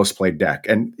against the most played deck.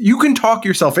 And you can talk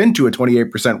yourself into a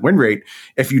 28% win rate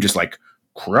if you just like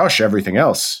crush everything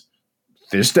else.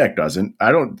 This deck doesn't.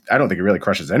 I don't think it really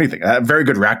crushes anything. A very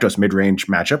good Rakdos mid-range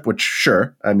matchup, which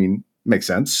sure, I mean, makes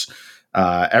sense.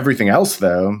 Everything else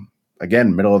though,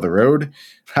 again, middle of the road.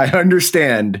 I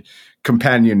understand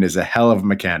Companion is a hell of a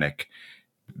mechanic.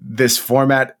 This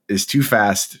format is too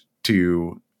fast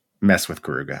to mess with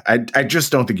Keruga. I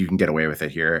just don't think you can get away with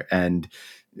it here. And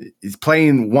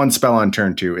playing one spell on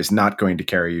turn 2 is not going to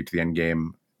carry you to the end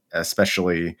game,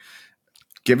 especially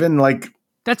given like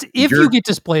that's if you get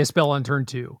to play a spell on turn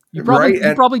 2. You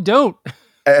probably don't.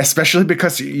 Especially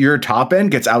because your top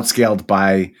end gets outscaled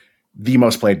by the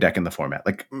most played deck in the format.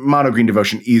 Like Mono Green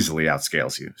Devotion easily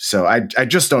outscales you. So I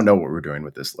just don't know what we're doing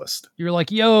with this list. You're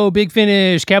like, yo, big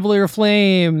finish, Cavalier of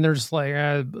Flame. They're just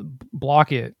like,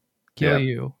 block it, kill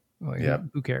you. Like,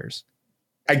 who cares?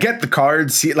 I get the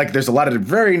cards. See, like there's a lot of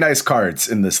very nice cards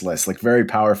in this list, like very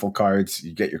powerful cards.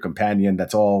 You get your Companion.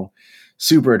 That's all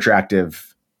super attractive.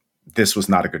 This was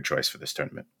not a good choice for this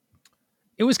tournament.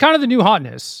 It was kind of the new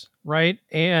hotness, right?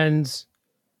 And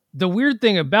the weird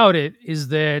thing about it is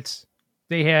that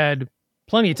they had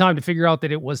plenty of time to figure out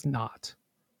that it was not.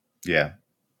 Yeah.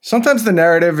 Sometimes the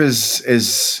narrative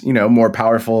is more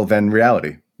powerful than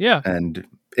reality. Yeah. And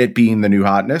it being the new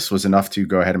hotness was enough to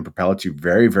go ahead and propel it to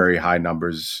very, very high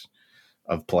numbers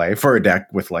of play for a deck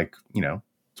with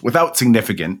without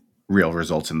significant real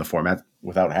results in the format,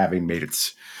 without having made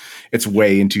its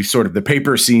way into sort of the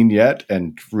paper scene yet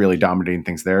and really dominating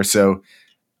things there. So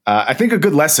I think a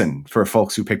good lesson for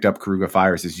folks who picked up Keruga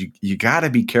Fires is you got to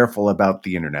be careful about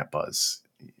the internet buzz.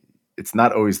 It's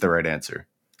not always the right answer.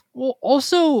 Well,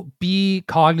 also be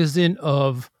cognizant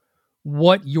of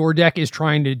what your deck is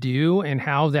trying to do and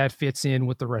how that fits in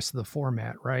with the rest of the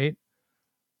format, right?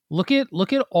 Look at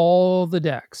all the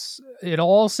decks. It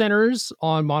all centers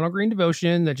on Mono Green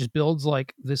Devotion that just builds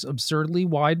like this absurdly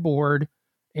wide board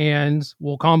and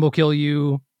will combo kill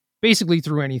you basically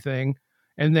through anything.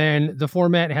 And then the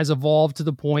format has evolved to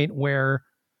the point where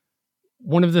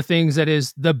one of the things that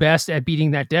is the best at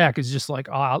beating that deck is just like,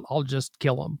 I'll just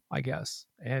kill him, I guess,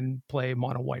 and play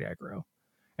mono white aggro.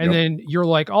 And then you're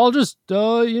like, I'll just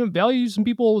value some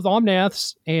people with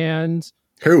Omnaths. And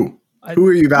who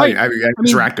are you valuing? I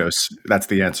mean, Rakdos. That's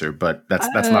the answer, but that's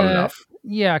not enough.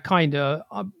 Yeah, kind of.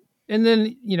 And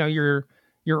then your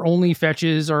only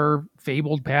fetches are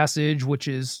Fabled Passage, which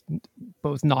is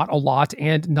both not a lot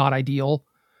and not ideal.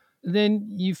 Then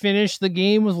you finish the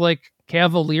game with like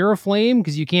Cavalier of Flame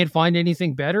because you can't find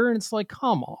anything better, and it's like,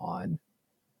 come on.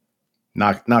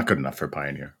 Not good enough for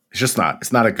Pioneer. It's just not.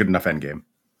 It's not a good enough end game.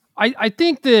 I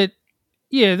think that,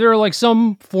 there are like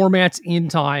some formats in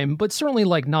time, but certainly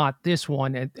like not this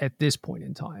one at this point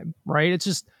in time, right? It's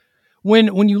just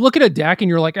when you look at a deck and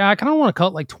you're like, I kind of want to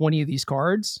cut like 20 of these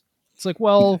cards. It's like,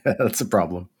 well, that's a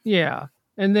problem. Yeah.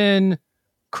 And then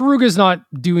Keruga's not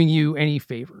doing you any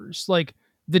favors. Like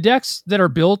the decks that are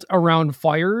built around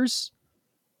fires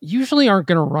usually aren't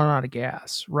going to run out of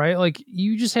gas, right? Like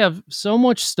you just have so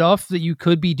much stuff that you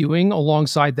could be doing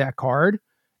alongside that card,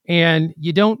 and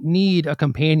you don't need a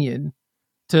companion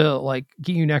to like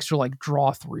get you an extra like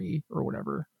draw 3 or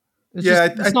whatever. I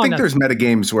think there's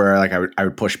metagames where like I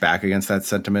would push back against that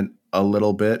sentiment a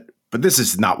little bit, but this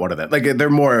is not one of them. Like they're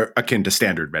more akin to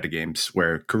standard metagames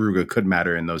where Keruga could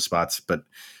matter in those spots, but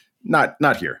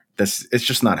not here. It's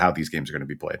just not how these games are going to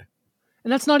be played.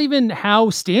 And that's not even how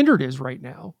standard is right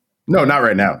now. No, not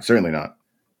right now. Certainly not.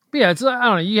 But yeah, it's, I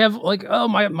don't know. You have like, oh,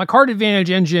 my card advantage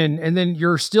engine, and then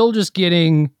you're still just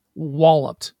getting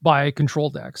walloped by control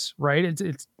decks, right?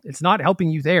 It's not helping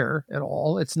you there at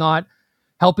all. It's not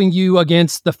helping you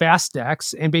against the fast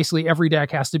decks, and basically every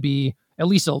deck has to be at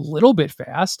least a little bit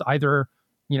fast, either,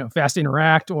 you know, fast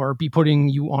interact or be putting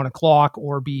you on a clock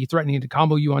or be threatening to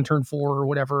combo you on turn 4 or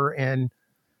whatever. And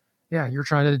yeah, you're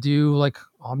trying to do like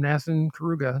Omnath and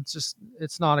Keruga.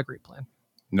 It's not a great plan.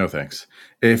 No thanks.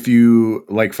 If you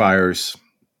like fires,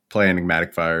 play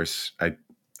enigmatic fires.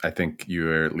 I think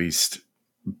you're at least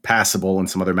passable in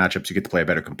some other matchups. You get to play a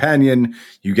better companion.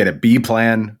 You get a B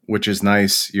plan, which is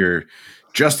nice. You're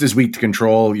just as weak to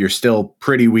control. You're still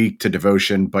pretty weak to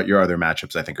devotion, but your other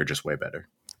matchups I think are just way better.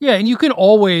 Yeah, and you can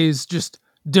always just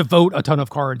devote a ton of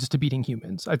cards to beating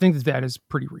humans. I think that is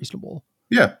pretty reasonable.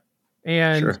 Yeah.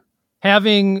 And sure.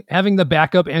 Having the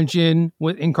backup engine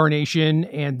with Incarnation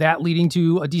and that leading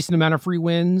to a decent amount of free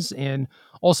wins, and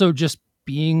also just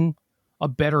being a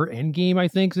better end game, I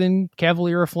think, than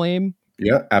Cavalier of Flame.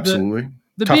 Yeah, absolutely.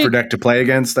 The tougher deck to play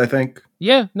against, I think.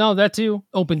 Yeah, no, that too.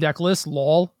 Open deck list,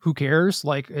 lol, who cares?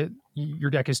 Like,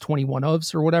 your deck is 21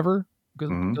 ofs or whatever.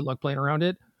 Good luck playing around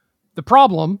it. The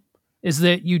problem is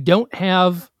that you don't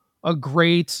have a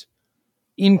great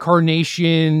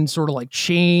Incarnation sort of like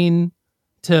chain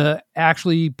to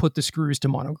actually put the screws to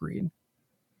mono green.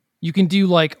 You can do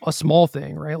like a small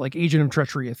thing, right? Like Agent of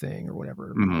Treachery a thing or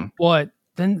whatever. But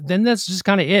then that's just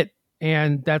kind of it.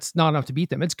 And that's not enough to beat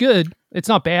them. It's good. It's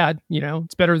not bad. You know,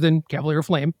 it's better than Cavalier of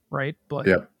Flame, right? But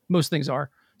most things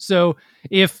are. So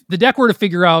if the deck were to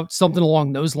figure out something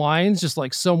along those lines, just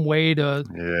like some way to...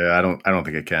 Yeah, I don't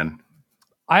think it can.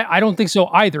 I don't think so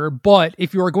either. But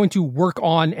if you are going to work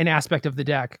on an aspect of the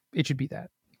deck, it should be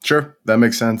that. Sure, that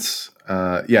makes sense.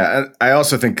 Yeah, I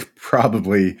also think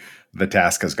probably the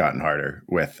task has gotten harder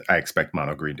with, I expect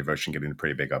Mono Green Devotion getting a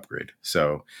pretty big upgrade.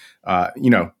 So, you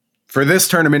know, for this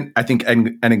tournament, I think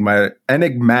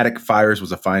Enigmatic Fires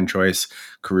was a fine choice.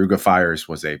 Keruga Fires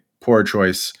was a poor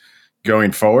choice.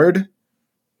 Going forward,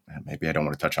 maybe I don't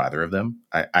want to touch either of them.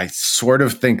 I sort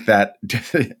of think that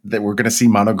that we're going to see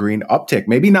Mono Green uptick.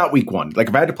 Maybe not week 1. Like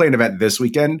if I had to play an event this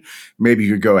weekend, maybe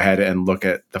you could go ahead and look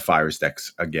at the Fires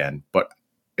decks again. But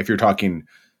if you're talking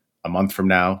a month from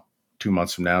now, 2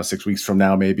 months from now, 6 weeks from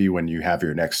now, maybe when you have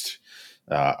your next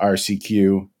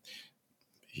RCQ,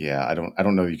 yeah, I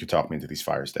don't know that you could talk me into these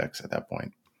Fires decks at that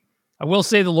point. I will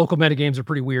say the local metagames are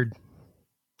pretty weird.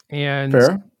 And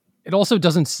fair. It also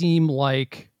doesn't seem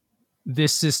like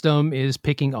this system is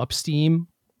picking up steam.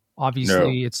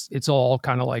 Obviously, it's all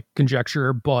kind of like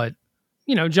conjecture, but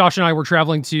you know, Josh and I were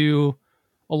traveling to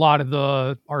a lot of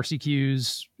the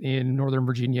RCQs in Northern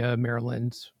Virginia,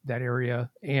 Maryland, that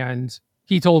area, and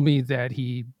he told me that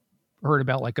he heard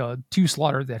about like a 2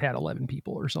 slaughter that had 11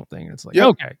 people or something. And it's like,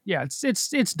 okay, yeah,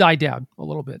 it's died down a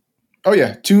little bit. Oh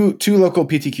yeah, two local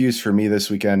PTQs for me this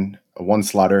weekend. 1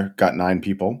 slaughter got 9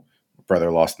 people.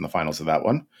 Brother lost in the finals of that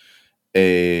one.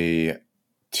 A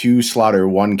 2 slaughter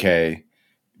 1K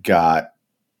got,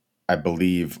 I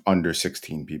believe, under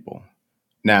 16 people.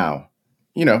 Now,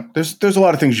 you know, there's a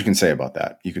lot of things you can say about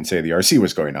that. You can say the RC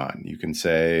was going on. You can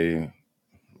say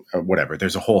whatever.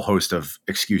 There's a whole host of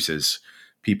excuses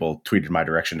people tweeted my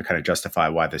direction to kind of justify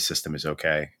why this system is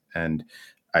okay. And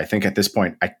I think at this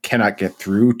point, I cannot get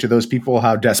through to those people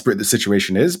how desperate the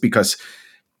situation is, because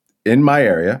in my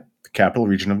area, the capital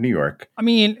region of New York. I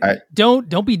mean,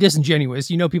 don't be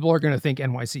disingenuous. You know, people are going to think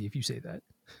NYC if you say that.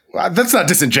 Well, that's not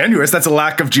disingenuous. That's a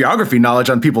lack of geography knowledge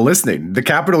on people listening. The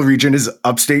capital region is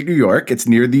upstate New York. It's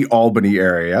near the Albany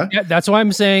area. Yeah, that's why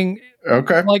I'm saying.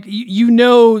 Okay. Like, you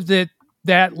know that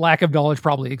lack of knowledge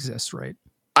probably exists, right?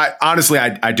 I honestly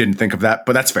didn't think of that,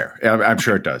 but that's fair. I'm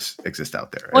sure it does exist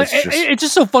out there. Well, it's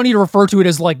just so funny to refer to it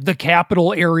as like the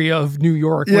capital area of New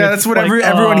York. Yeah, that's what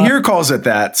everyone here calls it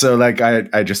that. So like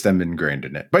I just am ingrained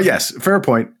in it. But yes, fair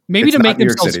point. Maybe it's to make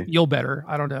themselves feel better.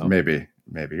 I don't know. Maybe.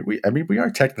 We are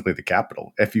technically the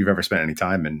capital. If you've ever spent any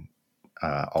time in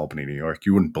Albany, New York,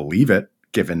 you wouldn't believe it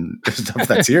given the stuff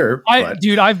that's here.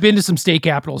 Dude, I've been to some state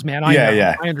capitals, man. I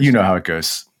understand. You know how it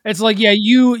goes. It's like, yeah,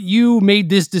 you made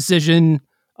this decision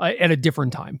at a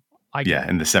different time.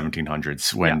 In the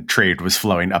 1700s when trade was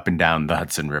flowing up and down the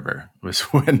Hudson River was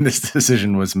when this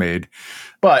decision was made.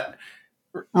 But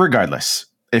regardless,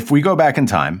 if we go back in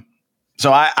time,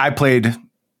 so I played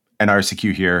an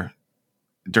RCQ here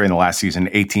during the last season,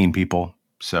 18 people,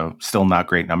 so still not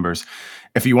great numbers.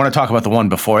 If you want to talk about the one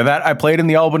before that, I played in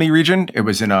the Albany region. It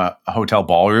was in a hotel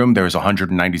ballroom. There was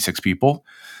 196 people.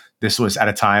 This was at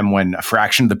a time when a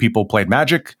fraction of the people played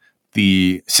Magic.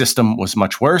 The system was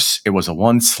much worse. It was a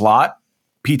 1 slot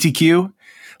PTQ.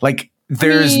 Like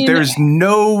there's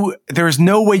no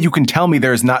way you can tell me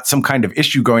there's not some kind of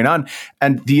issue going on.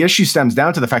 And the issue stems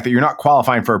down to the fact that you're not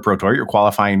qualifying for a Pro Tour, you're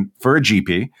qualifying for a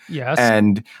GP. Yes.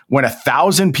 And when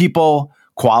 1,000 people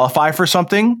qualify for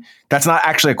something, that's not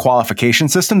actually a qualification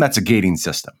system, that's a gating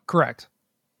system. Correct.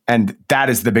 And that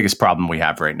is the biggest problem we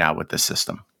have right now with this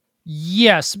system.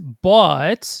 Yes,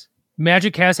 but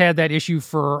Magic has had that issue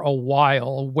for a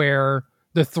while where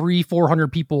the 400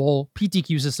 people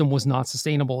PTQ system was not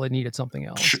sustainable. It needed something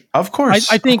else. Of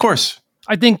course. Of course.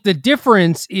 I think the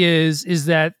difference is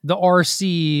that the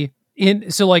RC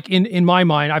in my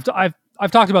mind,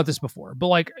 I've talked about this before, but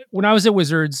like when I was at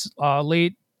Wizards,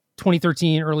 late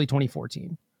 2013, early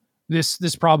 2014,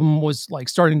 this problem was like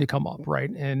starting to come up, right?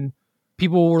 And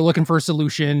people were looking for a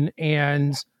solution,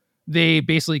 and they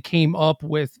basically came up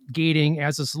with gating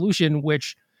as a solution,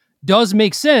 which does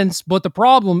make sense. But the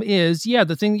problem is,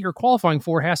 the thing that you're qualifying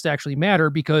for has to actually matter,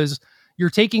 because you're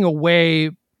taking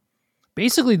away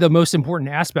basically the most important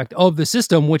aspect of the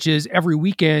system, which is every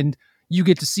weekend you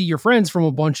get to see your friends from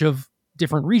a bunch of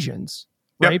different regions,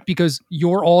 right? Yep. Because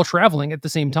you're all traveling at the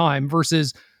same time,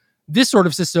 versus this sort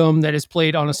of system that is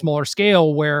played on a smaller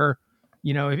scale where,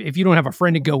 if you don't have a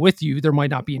friend to go with you, there might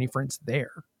not be any friends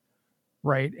there.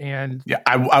 Right. And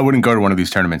I wouldn't go to one of these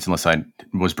tournaments unless I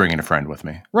was bringing a friend with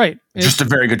me. Right. Just a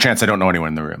very good chance I don't know anyone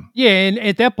in the room. Yeah. And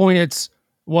at that point, it's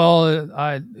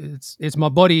my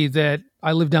buddy that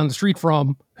I live down the street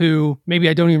from, who maybe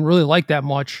I don't even really like that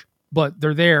much, but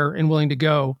they're there and willing to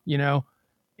go,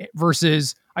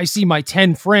 versus I see my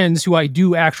 10 friends who I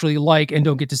do actually like and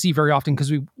don't get to see very often because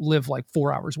we live like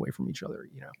 4 hours away from each other,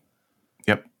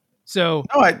 Yep. So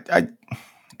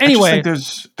anyway, I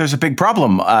just think there's a big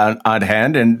problem on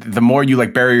hand, and the more you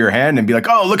like bury your hand and be like,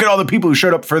 oh, look at all the people who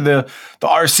showed up for the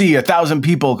RC, 1,000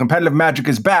 people, competitive Magic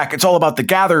is back, it's all about the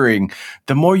gathering.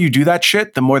 The more you do that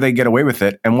shit, the more they get away with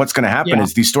it. And what's going to happen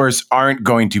is these stores aren't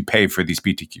going to pay for these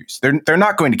PTQs. They're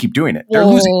not going to keep doing it. They're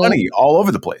losing money all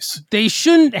over the place. They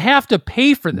shouldn't have to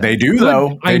pay for them. They do,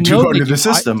 though. They do go into the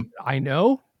system. I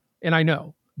know,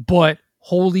 but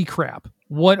holy crap,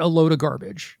 what a load of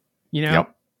garbage.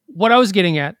 Yep. What I was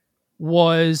getting at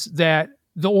was that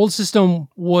the old system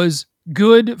was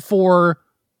good for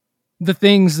the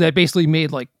things that basically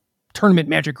made like tournament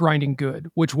Magic grinding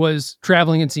good, which was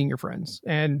traveling and seeing your friends.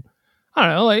 And I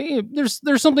don't know, like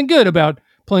there's something good about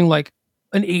playing like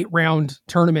an 8-round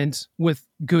tournament with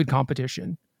good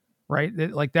competition, right?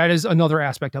 That is another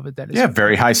aspect of it. That is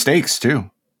very high stakes too.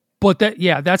 But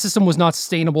that system was not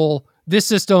sustainable. This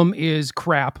system is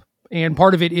crap. And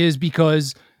part of it is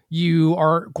because you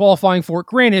are qualifying for it.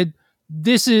 Granted,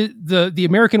 this is the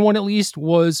American one, at least,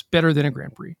 was better than a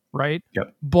Grand Prix, right?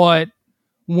 Yep. But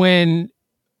when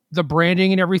the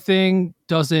branding and everything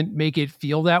doesn't make it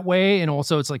feel that way, and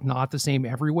also it's like not the same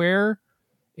everywhere,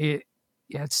 it's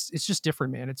just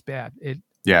different, man. It's bad.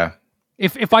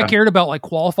 If I cared about like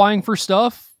qualifying for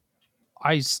stuff,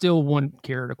 I still wouldn't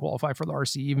care to qualify for the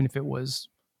RC, even if it was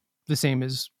the same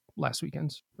as last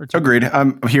weekend's. Agreed.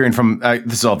 I'm hearing from,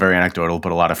 this is all very anecdotal,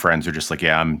 but a lot of friends are just like,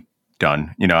 I'm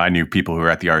done. I knew people who were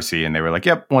at the RC and they were like,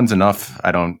 yep, one's enough.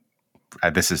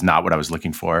 This is not what I was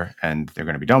looking for, and they're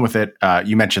going to be done with it.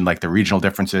 You mentioned like the regional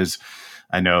differences.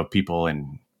 I know people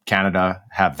in Canada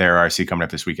have their RC coming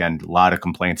up this weekend. A lot of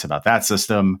complaints about that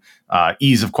system.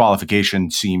 Ease of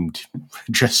qualification seemed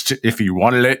just, if you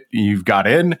wanted it, you've got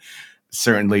in.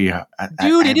 Certainly.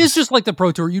 Dude, it is just like the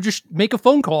Pro Tour. You just make a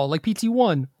phone call like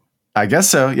PT1. I guess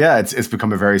so. Yeah, it's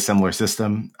become a very similar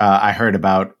system. I heard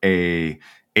about a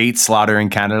 8 slaughter in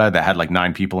Canada that had like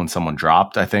 9 people and someone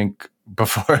dropped, I think,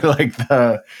 before like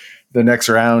the next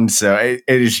round. So it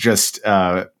is just,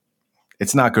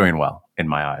 it's not going well in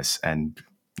my eyes. And,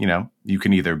 you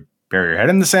can either bury your head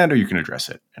in the sand or you can address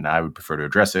it. And I would prefer to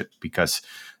address it because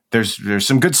there's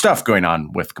some good stuff going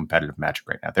on with competitive Magic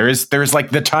right now. There's like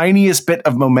the tiniest bit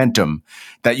of momentum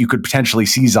that you could potentially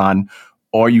seize on,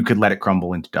 or you could let it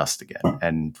crumble into dust again.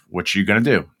 And what are you going to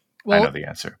do? Well, I know the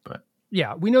answer, but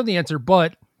yeah, we know the answer,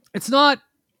 but it's not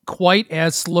quite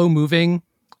as slow moving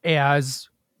as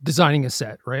designing a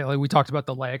set, right? Like we talked about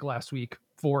the lag last week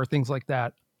for things like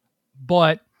that,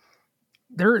 but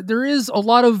there is a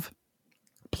lot of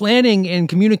planning and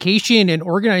communication and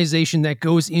organization that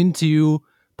goes into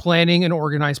planning an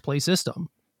organized play system.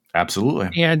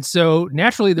 Absolutely. And so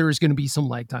naturally there is going to be some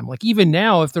lag time. Like even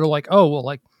now, if they're like, oh, well,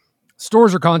 like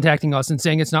stores are contacting us and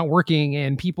saying it's not working,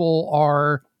 and people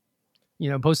are,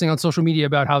 posting on social media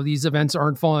about how these events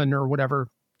aren't fun or whatever,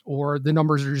 or the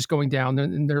numbers are just going down,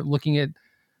 and they're looking at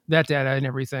that data and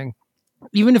everything.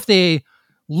 Even if they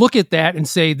look at that and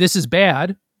say, this is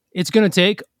bad, it's going to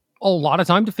take a lot of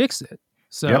time to fix it.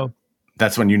 So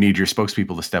that's when you need your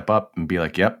spokespeople to step up and be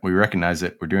like, yep, we recognize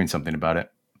it. We're doing something about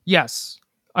it. Yes.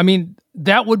 I mean,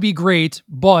 that would be great.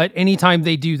 But anytime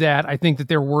they do that, I think that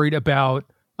they're worried about,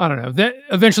 I don't know, that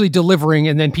eventually delivering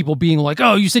and then people being like,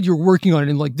 oh, you said you were working on it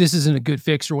and like, this isn't a good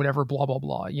fix or whatever, blah, blah,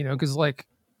 blah, because like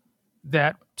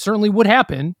that certainly would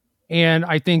happen. And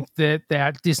I think that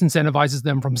disincentivizes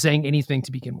them from saying anything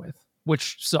to begin with,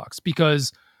 which sucks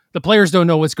because the players don't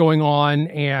know what's going on.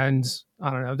 And I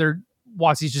don't know,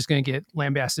 WotC's just going to get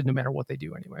lambasted no matter what they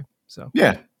do anyway. So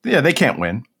yeah, they can't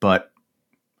win, but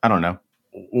I don't know.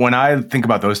 When I think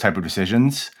about those type of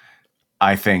decisions,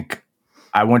 I think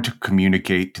I want to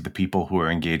communicate to the people who are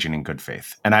engaging in good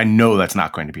faith. And I know that's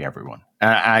not going to be everyone.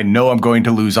 I know I'm going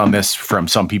to lose on this from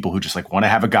some people who just like want to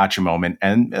have a gotcha moment,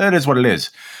 and it is what it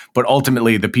is. But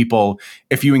ultimately, the people,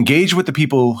 if you engage with the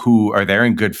people who are there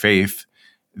in good faith,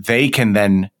 they can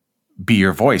then be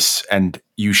your voice, and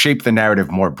you shape the narrative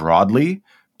more broadly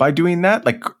by doing that.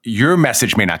 Like your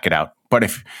message may not get out, but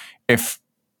if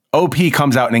OP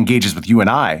comes out and engages with you and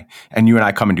I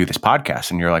come and do this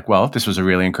podcast, and you're like, well, this was a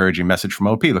really encouraging message from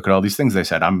OP. Look at all these things they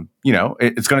said.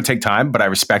 It's going to take time, but I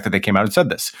respect that they came out and said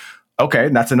this. Okay,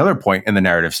 and that's another point in the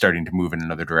narrative starting to move in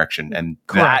another direction. And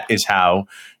Correct. That is how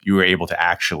you were able to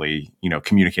actually,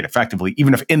 communicate effectively,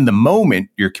 even if in the moment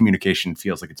your communication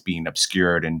feels like it's being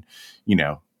obscured and,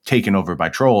 taken over by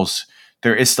trolls.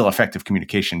 There is still effective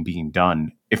communication being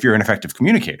done if you're an effective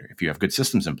communicator, if you have good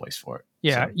systems in place for it.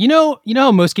 Yeah. So.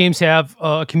 How most games have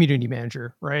a community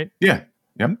manager, right? Yeah.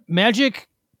 Yep. Magic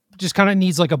just kind of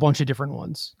needs like a bunch of different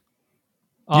ones.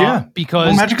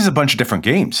 Because Magic is a bunch of different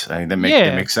games. I mean, that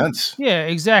makes sense. Yeah,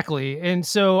 exactly. And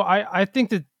so I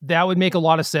think that would make a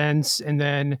lot of sense. And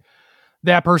then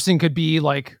that person could be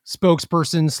like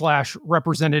spokesperson /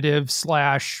 representative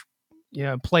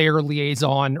 / player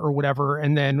liaison or whatever.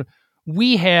 And then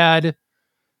we had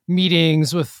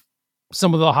meetings with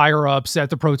some of the higher ups at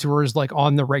the Pro Tours, like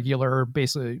on the regular,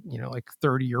 basically, like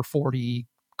 30 or 40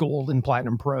 gold and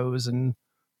platinum pros. And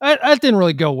that didn't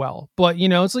really go well, but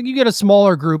it's like you get a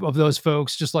smaller group of those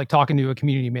folks just like talking to a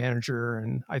community manager.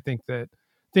 And I think that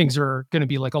things are going to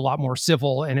be like a lot more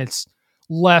civil, and it's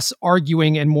less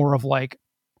arguing and more of like,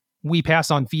 we pass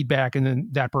on feedback and then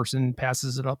that person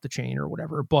passes it up the chain or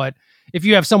whatever. But if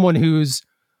you have someone who's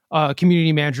a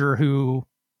community manager who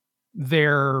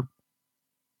their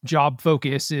job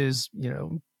focus is,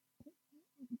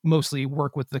 mostly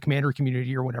work with the commander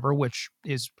community or whatever, which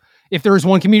is, if there is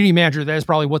one community manager, that is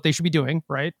probably what they should be doing.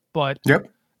 Right. But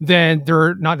then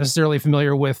they're not necessarily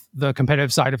familiar with the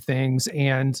competitive side of things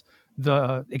and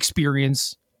the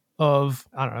experience of,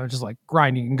 I don't know, just like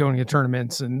grinding and going to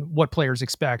tournaments and what players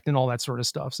expect and all that sort of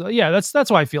stuff. So yeah,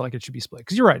 that's why I feel like it should be split.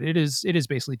 Cause you're right. It is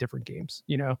basically different games,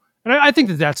 and I think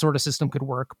that sort of system could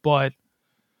work, but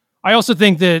I also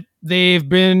think that they've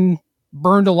been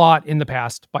burned a lot in the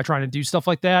past by trying to do stuff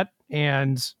like that.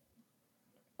 And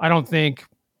I don't think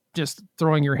just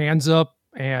throwing your hands up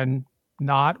and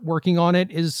not working on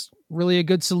it is really a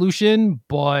good solution,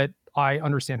 but I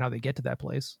understand how they get to that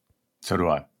place. So do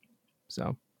I.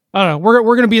 So I don't know. We're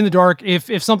going to be in the dark.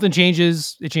 If something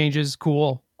changes, it changes.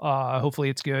 Cool. Hopefully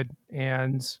it's good.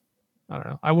 And I don't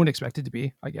know. I wouldn't expect it to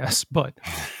be, I guess, but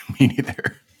me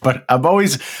neither. But I'm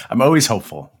always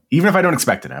hopeful. Even if I don't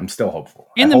expect it, I'm still hopeful.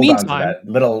 In the meantime, that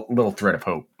little thread of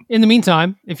hope. In the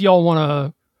meantime, if y'all want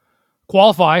to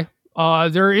qualify,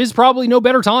 there is probably no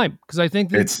better time, because I think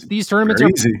that these tournaments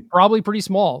are probably pretty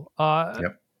small.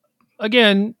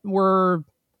 Again, we're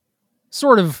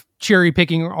sort of cherry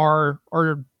picking our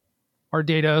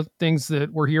data, things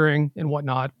that we're hearing and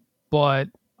whatnot, but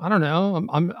I don't know.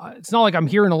 It's not like I'm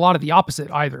hearing a lot of the opposite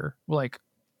either. Like,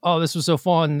 oh, this was so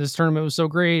fun. This tournament was so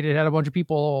great. It had a bunch of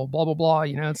people, blah, blah, blah.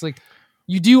 It's like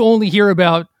you do only hear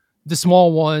about the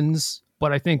small ones,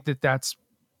 but I think that that's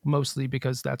mostly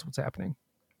because that's what's happening.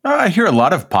 I hear a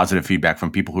lot of positive feedback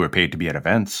from people who are paid to be at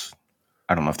events.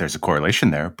 I don't know if there's a correlation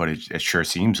there, but it sure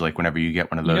seems like whenever you get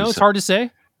one of those. It's hard to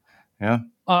say. Yeah.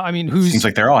 Seems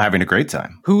like they're all having a great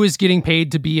time. Who is getting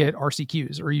paid to be at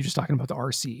RCQs? Or are you just talking about the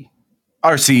RC?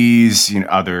 RCs,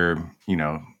 other,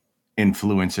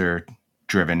 influencer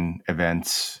driven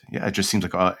events. Yeah, it just seems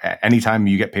like anytime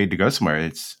you get paid to go somewhere,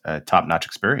 it's a top-notch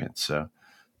experience. So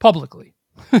publicly.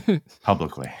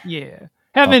 Yeah.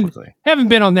 Haven't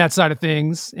been on that side of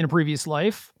things in a previous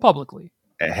life. Publicly.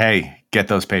 Hey, get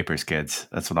those papers, kids.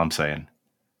 That's what I'm saying.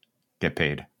 Get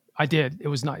paid. I did. It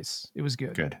was nice. It was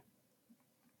good. Good.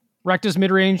 Rectus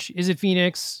midrange. Is it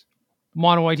Phoenix?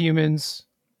 Mono white humans.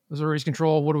 Azorius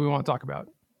control. What do we want to talk about?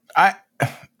 I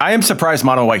am surprised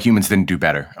Mono White Humans didn't do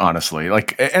better, honestly.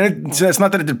 Like, and it's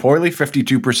not that it did poorly.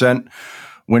 52%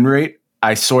 win rate.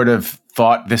 I sort of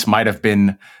thought this might have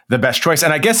been the best choice.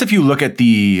 And I guess if you look at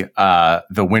the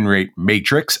win rate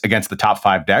matrix against the top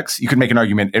 5 decks, you could make an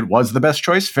argument it was the best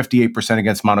choice. 58%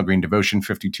 against Mono Green Devotion,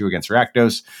 52 against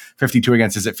Rakdos, 52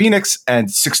 against Izzet Phoenix,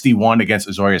 and 61 against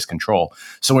Azorius Control.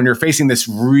 So when you're facing this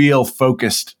real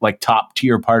focused, like top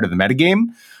tier part of the metagame,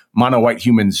 Mono White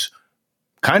Humans,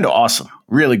 kind of awesome.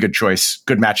 Really good choice.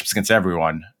 Good matchups against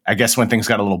everyone. I guess when things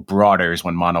got a little broader is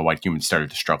when Mono White Humans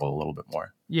started to struggle a little bit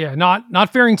more. Yeah,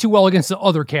 not faring too well against the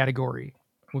other category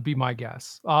would be my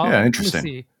guess. Yeah, interesting. Let's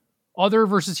see. Other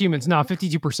versus humans,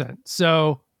 52%.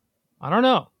 So I don't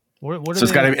know. What so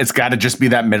it's got to just be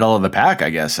that middle of the pack, I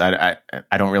guess. I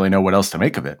don't really know what else to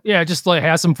make of it. Yeah, just like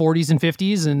has some 40s and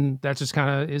 50s, and that just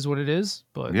kind of is what it is.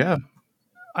 But yeah,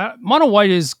 Mono White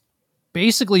has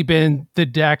basically been the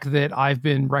deck that I've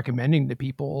been recommending to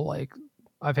people. Like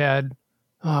I've had,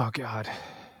 oh god,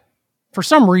 for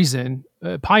some reason,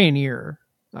 Pioneer.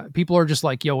 People are just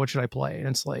like, yo, what should I play? And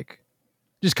it's like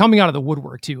just coming out of the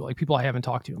woodwork too. Like people I haven't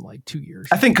talked to in like 2 years.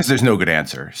 I think because there's no good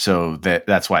answer. So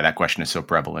that's why that question is so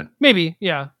prevalent. Maybe.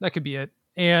 Yeah, that could be it.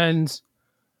 And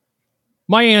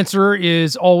my answer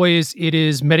is always, it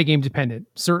is metagame dependent,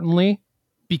 certainly,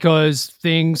 because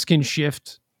things can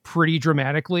shift pretty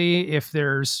dramatically if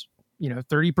there's,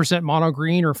 30% mono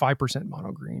green or 5%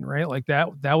 mono green, right? Like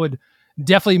that would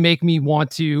definitely make me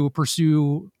want to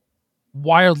pursue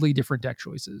wildly different deck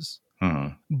choices.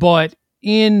 But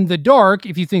in the dark,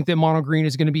 if you think that mono green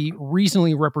is going to be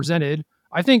reasonably represented,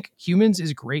 I think humans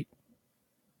is great.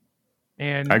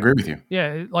 And I agree with you.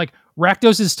 Yeah, like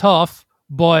Rakdos is tough,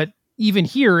 but even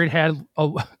here it had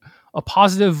a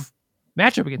positive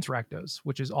matchup against Rakdos,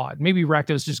 which is odd. Maybe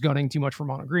Rakdos just gunning too much for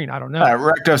mono green. I don't know.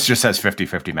 Rakdos just has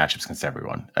 50-50 matchups against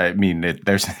everyone. I mean,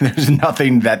 there's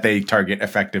nothing that they target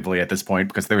effectively at this point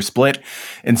because they're split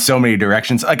in so many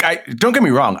directions. Like, don't get me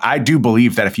wrong. I do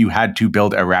believe that if you had to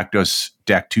build a Rakdos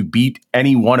deck to beat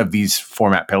any one of these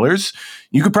format pillars,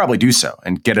 you could probably do so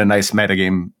and get a nice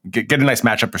metagame, get a nice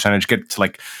matchup percentage, get to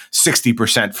like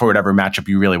 60% for whatever matchup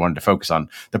you really wanted to focus on.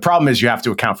 The problem is you have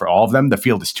to account for all of them. The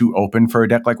field is too open for a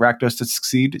deck like Rakdos to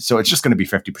succeed. So it's just going to be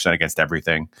 50% against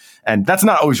everything. And that's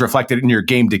not always reflected in your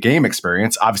game-to-game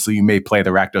experience. Obviously, you may play the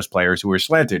Rakdos players who are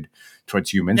slanted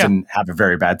towards humans and have a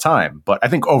very bad time. But I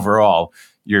think overall,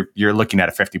 you're looking at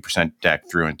a 50% deck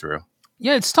through and through.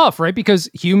 Yeah, it's tough, right? Because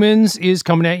humans is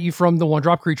coming at you from the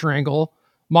one-drop creature angle.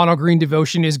 Mono Green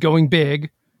Devotion is going big.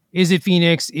 Izzet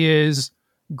Phoenix is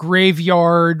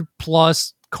graveyard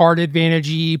plus card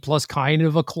advantage plus kind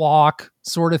of a clock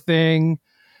sort of thing.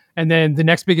 And then the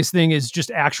next biggest thing is just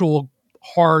actual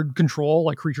hard control,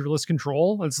 like creatureless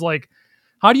control. It's like,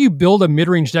 how do you build a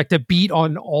mid-range deck to beat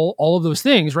on all of those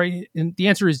things, right? And the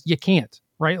answer is you can't,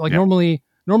 right? Like normally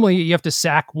you have to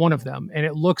sack one of them. And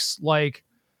it looks like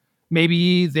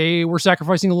maybe they were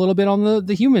sacrificing a little bit on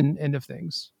the human end of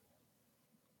things.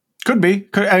 Could be.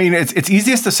 I mean, it's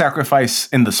easiest to sacrifice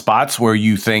in the spots where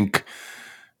you think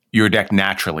your deck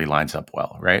naturally lines up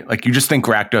well, right? Like you just think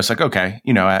Rakdos, like, okay,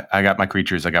 I got my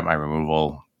creatures, I got my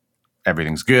removal,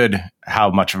 everything's good. How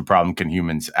much of a problem can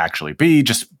humans actually be?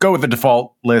 Just go with the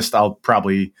default list. I'll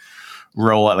probably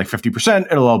roll at like 50%.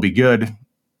 It'll all be good.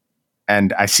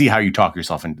 And I see how you talk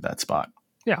yourself into that spot.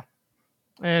 Yeah.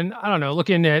 And I don't know,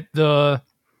 looking at the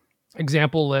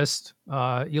example list,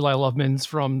 Eli Loveman's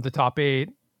from the top 8,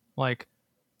 like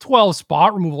 12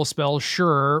 spot removal spells,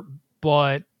 sure,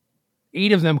 but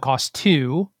 8 of them cost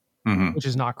 2, which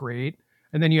is not great.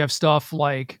 And then you have stuff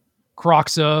like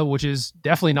Kroxa, which is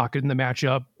definitely not good in the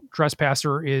matchup.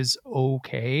 Trespasser is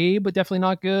okay, but definitely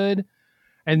not good.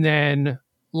 And then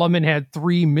Loveman had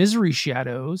 3 Misery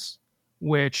Shadows,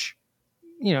 which,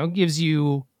 gives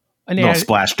you a little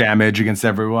splash damage against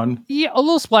everyone. Yeah, a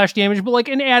little splash damage, but like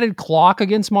an added clock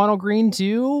against mono green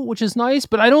too, which is nice.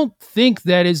 But I don't think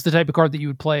that is the type of card that you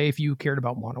would play if you cared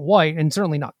about mono white, and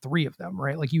certainly not 3 of them,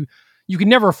 right? Like you can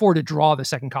never afford to draw the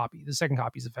second copy. The second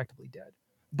copy is effectively dead.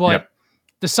 But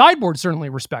the sideboard certainly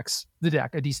respects the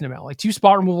deck a decent amount. Like 2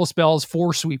 spot removal spells,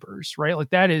 4 sweepers, right? Like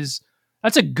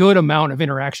that's a good amount of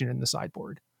interaction in the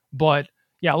sideboard. But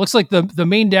yeah, it looks like the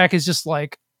main deck is just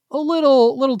like a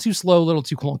little too slow, a little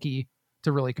too clunky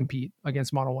to really compete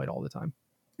against mono white all the time.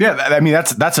 Yeah, I mean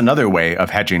that's another way of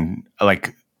hedging,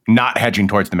 like not hedging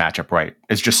towards the matchup, right?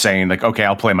 It's just saying like, okay,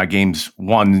 I'll play my game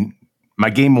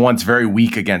one's very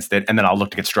weak against it, and then I'll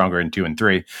look to get stronger in 2 and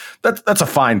 3. That's a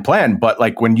fine plan, but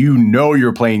like when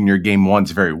you're playing your game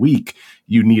one's very weak,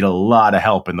 you need a lot of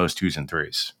help in those 2s and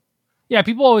 3s. Yeah,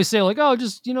 people always say like, oh,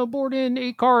 just board in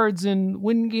 8 cards and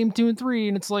win game 2 and 3,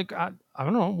 and it's like I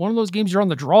don't know, one of those games you're on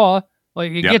the draw.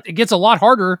 Like it gets a lot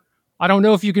harder. I don't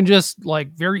know if you can just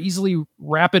like very easily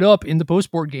wrap it up in the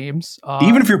post board games.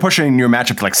 Even if you're pushing your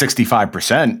matchup to like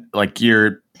 65%, like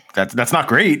that's not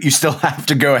great. You still have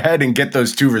to go ahead and get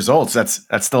those 2 results.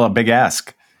 That's still a big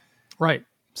ask. Right.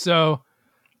 So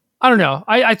I don't know.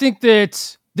 I think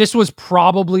that this was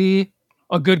probably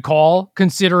a good call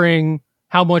considering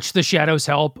how much the shadows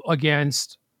help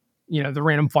against, the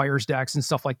random fires decks and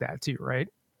stuff like that too. Right.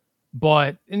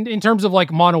 But in terms of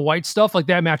like mono white stuff, like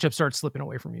that matchup starts slipping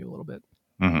away from you a little bit.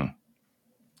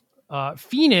 Mm-hmm.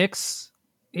 Phoenix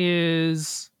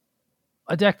is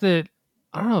a deck that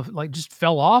I don't know, like just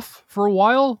fell off for a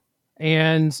while.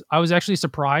 And I was actually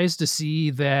surprised to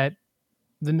see that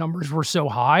the numbers were so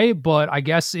high, but I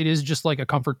guess it is just like a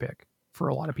comfort pick for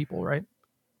a lot of people, right?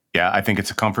 Yeah, I think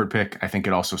it's a comfort pick. I think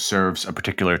it also serves a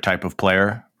particular type of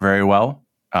player very well.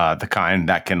 The kind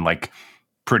that can like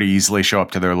pretty easily show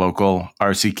up to their local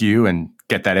RCQ and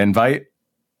get that invite.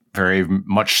 Very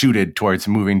much suited towards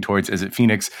moving towards Izzet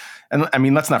Phoenix. And I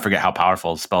mean, let's not forget how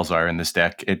powerful spells are in this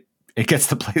deck. It gets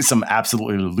to play some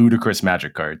absolutely ludicrous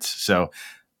Magic cards. So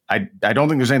I don't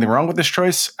think there's anything wrong with this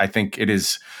choice. I think it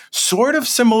is sort of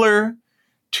similar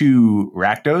to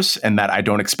Rakdos in that I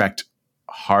don't expect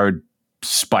hard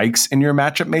spikes in your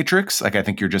matchup matrix. Like I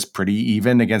think you're just pretty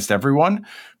even against everyone.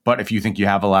 But if you think you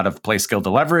have a lot of play skill to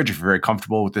leverage, if you're very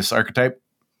comfortable with this archetype,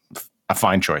 a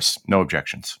fine choice. No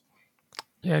objections.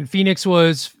 Yeah, and Phoenix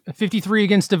was 53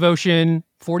 against Devotion,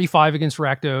 45 against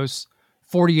Rakdos,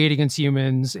 48 against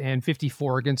Humans, and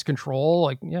 54 against Control.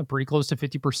 Like, yeah, pretty close to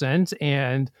 50%.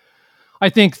 And I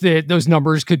think that those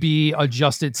numbers could be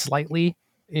adjusted slightly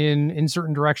in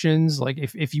certain directions. Like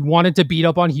if you wanted to beat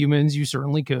up on Humans, you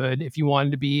certainly could. If you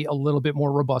wanted to be a little bit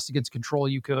more robust against Control,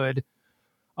 you could.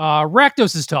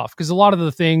 Rakdos is tough because a lot of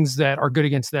the things that are good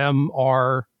against them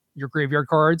are your graveyard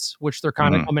cards, which they're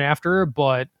kind of coming after,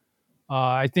 but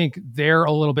I think they're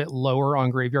a little bit lower on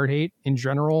graveyard hate in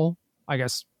general. I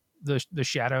guess the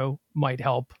shadow might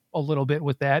help a little bit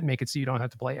with that, make it so you don't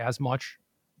have to play as much.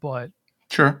 But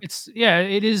sure,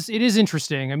 it is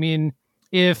interesting. I mean,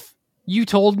 if you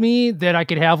told me that I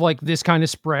could have like this kind of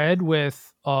spread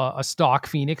with a stock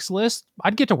Phoenix list,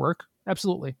 I'd get to work.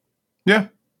 Absolutely. Yeah,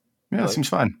 that seems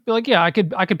fine. Feel like I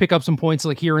could pick up some points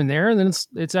like here and there, and then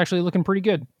it's actually looking pretty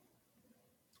good.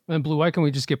 And blue white, can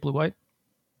we just get blue white?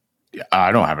 Yeah,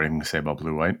 I don't have anything to say about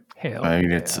blue white. Hell, I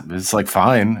mean, it's like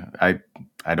fine.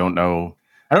 I don't know.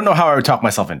 I don't know how I would talk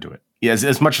myself into it. Yeah,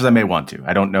 as much as I may want to.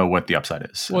 I don't know what the upside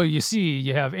is. So. Well, you see,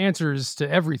 you have answers to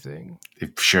everything.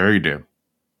 Sure, you do.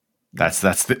 That's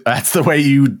the way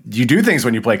you do things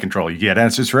when you play Control. You get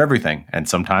answers for everything, and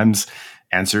sometimes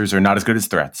answers are not as good as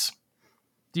threats.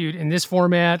 Dude, in this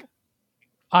format,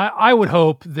 I would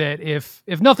hope that if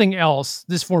nothing else,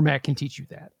 this format can teach you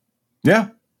that. Yeah.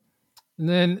 And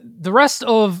then the rest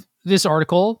of this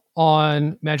article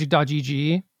on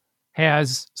magic.gg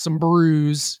has some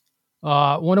brews,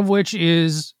 one of which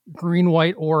is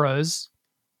green-white auras,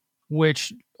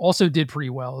 which also did pretty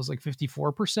well. It was like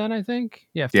 54%, I think.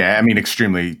 Yeah. 50. Yeah, I mean,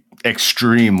 extremely,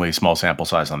 extremely small sample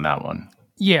size on that one.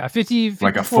 Yeah, 50.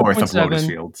 Like a fourth of Lotus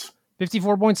Fields.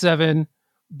 54.7.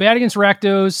 Bad against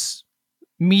Rakdos,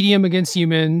 medium against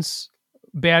Humans,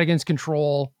 bad against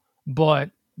Control, but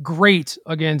great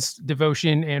against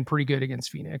Devotion and pretty good against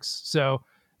Phoenix. So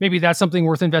maybe that's something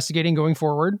worth investigating going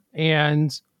forward.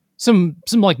 And some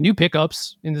like new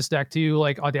pickups in this deck too,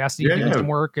 like Audacity doing some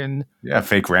work, and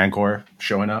fake Rancor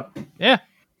showing up. Yeah,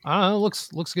 I don't know,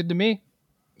 looks good to me.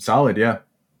 Solid, yeah.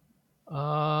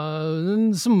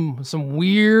 Some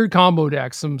weird combo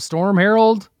decks, some Storm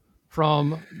Herald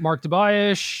from Mark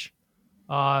Tobias.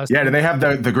 Do they have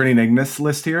the Grinning Ignis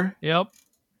list here? Yep.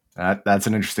 That's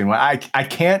an interesting one. I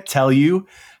can't tell you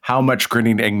how much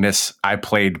Grinning Ignis I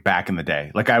played back in the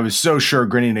day. Like I was so sure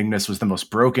Grinning Ignis was the most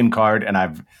broken card, and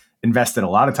I've invested a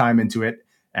lot of time into it,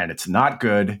 and it's not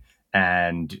good,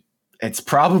 and it's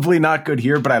probably not good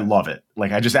here, but I love it.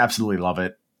 Like I just absolutely love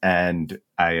it, and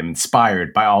I am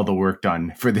inspired by all the work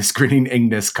done for this Grinning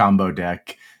Ignis combo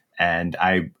deck, and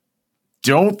I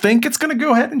don't think it's going to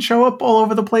go ahead and show up all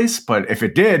over the place, but if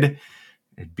it did,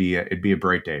 it'd be a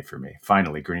bright day for me.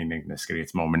 Finally, Grinning Ignis getting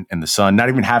its moment in the sun, not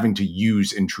even having to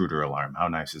use Intruder Alarm. How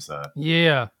nice is that?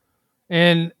 Yeah,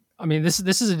 and I mean this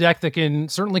is a deck that can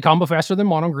certainly combo faster than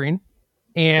Mono Green,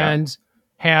 and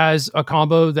has a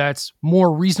combo that's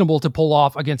more reasonable to pull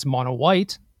off against Mono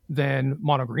White than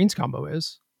Mono Green's combo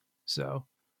is. So.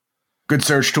 Good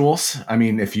search tools. I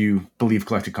mean, if you believe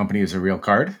Collected Company is a real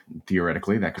card,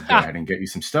 theoretically, that could go ahead and get you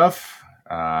some stuff.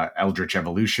 Eldritch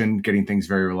Evolution, getting things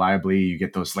very reliably. You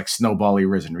get those like snowbally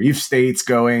Risen Reef states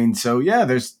going. So yeah,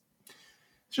 there's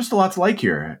just a lot to like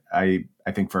here. I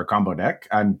think for a combo deck,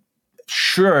 I'm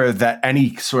sure that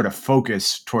any sort of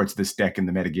focus towards this deck in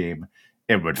the metagame,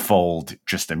 it would fold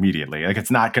just immediately. Like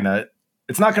it's not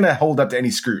gonna hold up to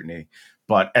any scrutiny.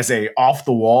 But as a off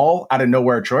the wall, out of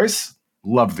nowhere choice,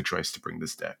 love the choice to bring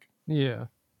this deck. Yeah.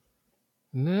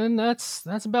 And then that's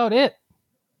about it.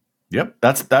 Yep,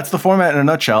 that's the format in a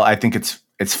nutshell. I think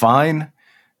it's fine.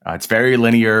 It's very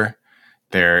linear.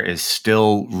 There is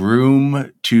still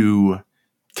room to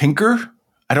tinker.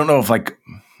 I don't know if like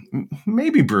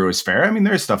maybe Brew is fair. I mean,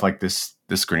 there's stuff like this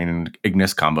Green and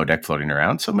Ignis combo deck floating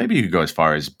around, so maybe you could go as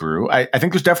far as Brew. I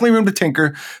think there's definitely room to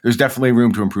tinker. There's definitely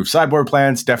room to improve sideboard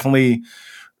plans. Definitely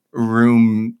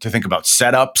room to think about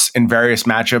setups in various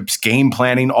matchups, game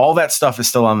planning. All that stuff is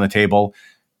still on the table.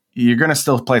 You're going to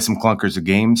still play some clunkers of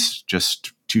games,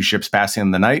 just 2 ships passing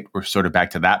in the night. We're sort of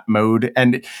back to that mode.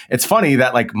 And it's funny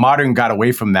that like Modern got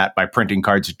away from that by printing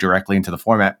cards directly into the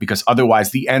format, because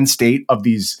otherwise the end state of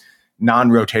these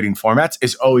non-rotating formats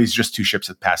is always just 2 ships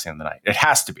passing in the night. It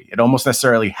has to be. It almost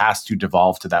necessarily has to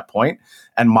devolve to that point.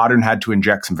 And Modern had to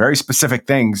inject some very specific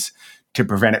things to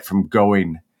prevent it from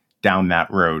going down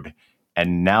that road.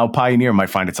 And now Pioneer might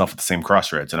find itself at the same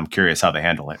crossroads, and I'm curious how they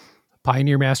handle it.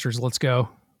 Pioneer Masters, let's go.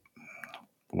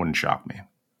 Wouldn't shock me.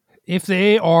 If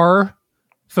they are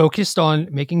focused on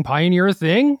making Pioneer a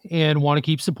thing and want to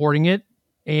keep supporting it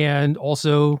and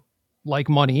also like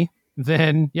money,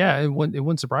 then yeah, it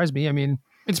wouldn't surprise me. I mean,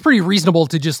 it's pretty reasonable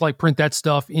to just like print that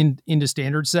stuff into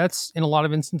standard sets in a lot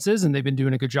of instances, and they've been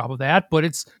doing a good job of that, but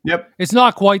it's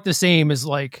not quite the same as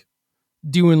like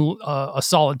doing a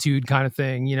Solitude kind of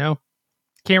thing, you know?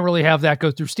 Can't really have that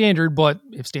go through standard, but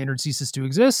if standard ceases to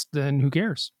exist, then who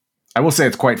cares? I will say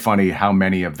it's quite funny how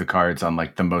many of the cards on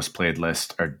like the most played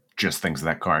list are just things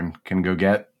that Karn can go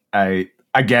get. I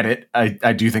get it.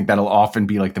 I do think that'll often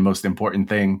be like the most important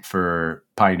thing for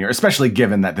Pioneer, especially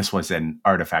given that this was an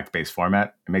artifact-based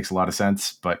format. It makes a lot of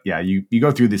sense. But yeah, you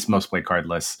go through this most played card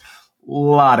list, a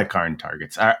lot of Karn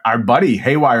targets. Our buddy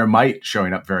Haywire Might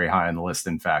showing up very high on the list,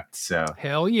 in fact. So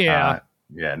hell yeah.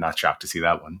 Yeah, not shocked to see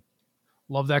that one.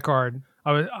 Love that card.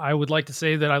 I would like to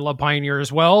say that I love Pioneer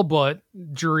as well, but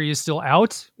jury is still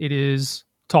out. It is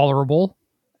tolerable.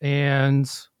 And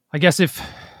I guess if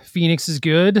Phoenix is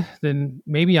good, then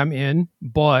maybe I'm in,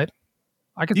 but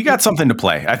you got something to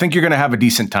play. I think you're going to have a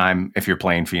decent time if you're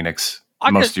playing Phoenix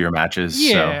most of your matches.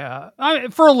 Yeah, so.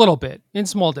 For a little bit in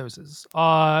small doses.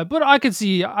 But I could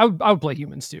see I would play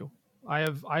humans too. I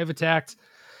have attacked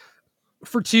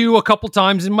for 2 a couple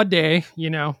times in my day,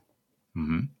 you know.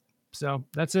 Mm-hmm. So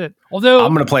that's it. Although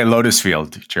I'm going to play Lotus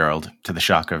Field, Gerald, to the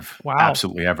shock of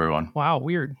absolutely everyone. Wow,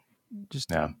 weird.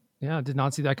 Yeah, did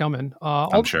not see that coming.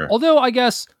 I'm sure. Although I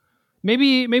guess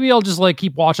maybe I'll just like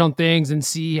keep watch on things and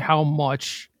see how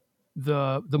much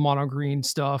the mono green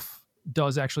stuff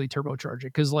does actually turbocharge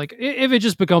it. Because like if it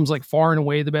just becomes like far and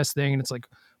away the best thing and it's like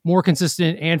more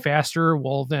consistent and faster,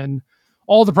 well then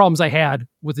all the problems I had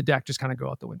with the deck just kind of go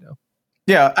out the window.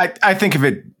 Yeah, I think if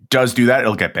it does do that,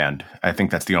 it'll get banned. I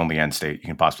think that's the only end state you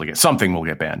can possibly get. Something will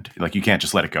get banned. Like you can't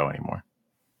just let it go anymore.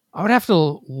 I would have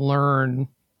to learn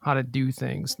how to do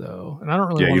things though. And I don't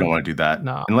really you don't want to do that.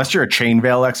 No. Unless you're a Chain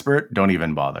Veil expert, don't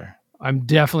even bother. I'm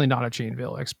definitely not a Chain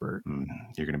Veil expert.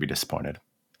 You're going to be disappointed.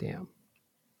 Damn.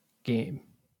 Game.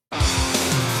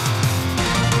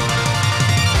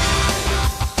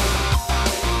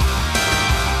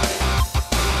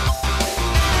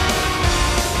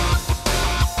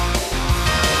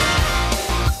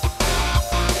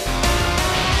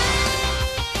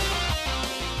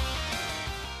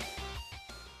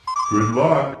 Good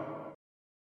luck.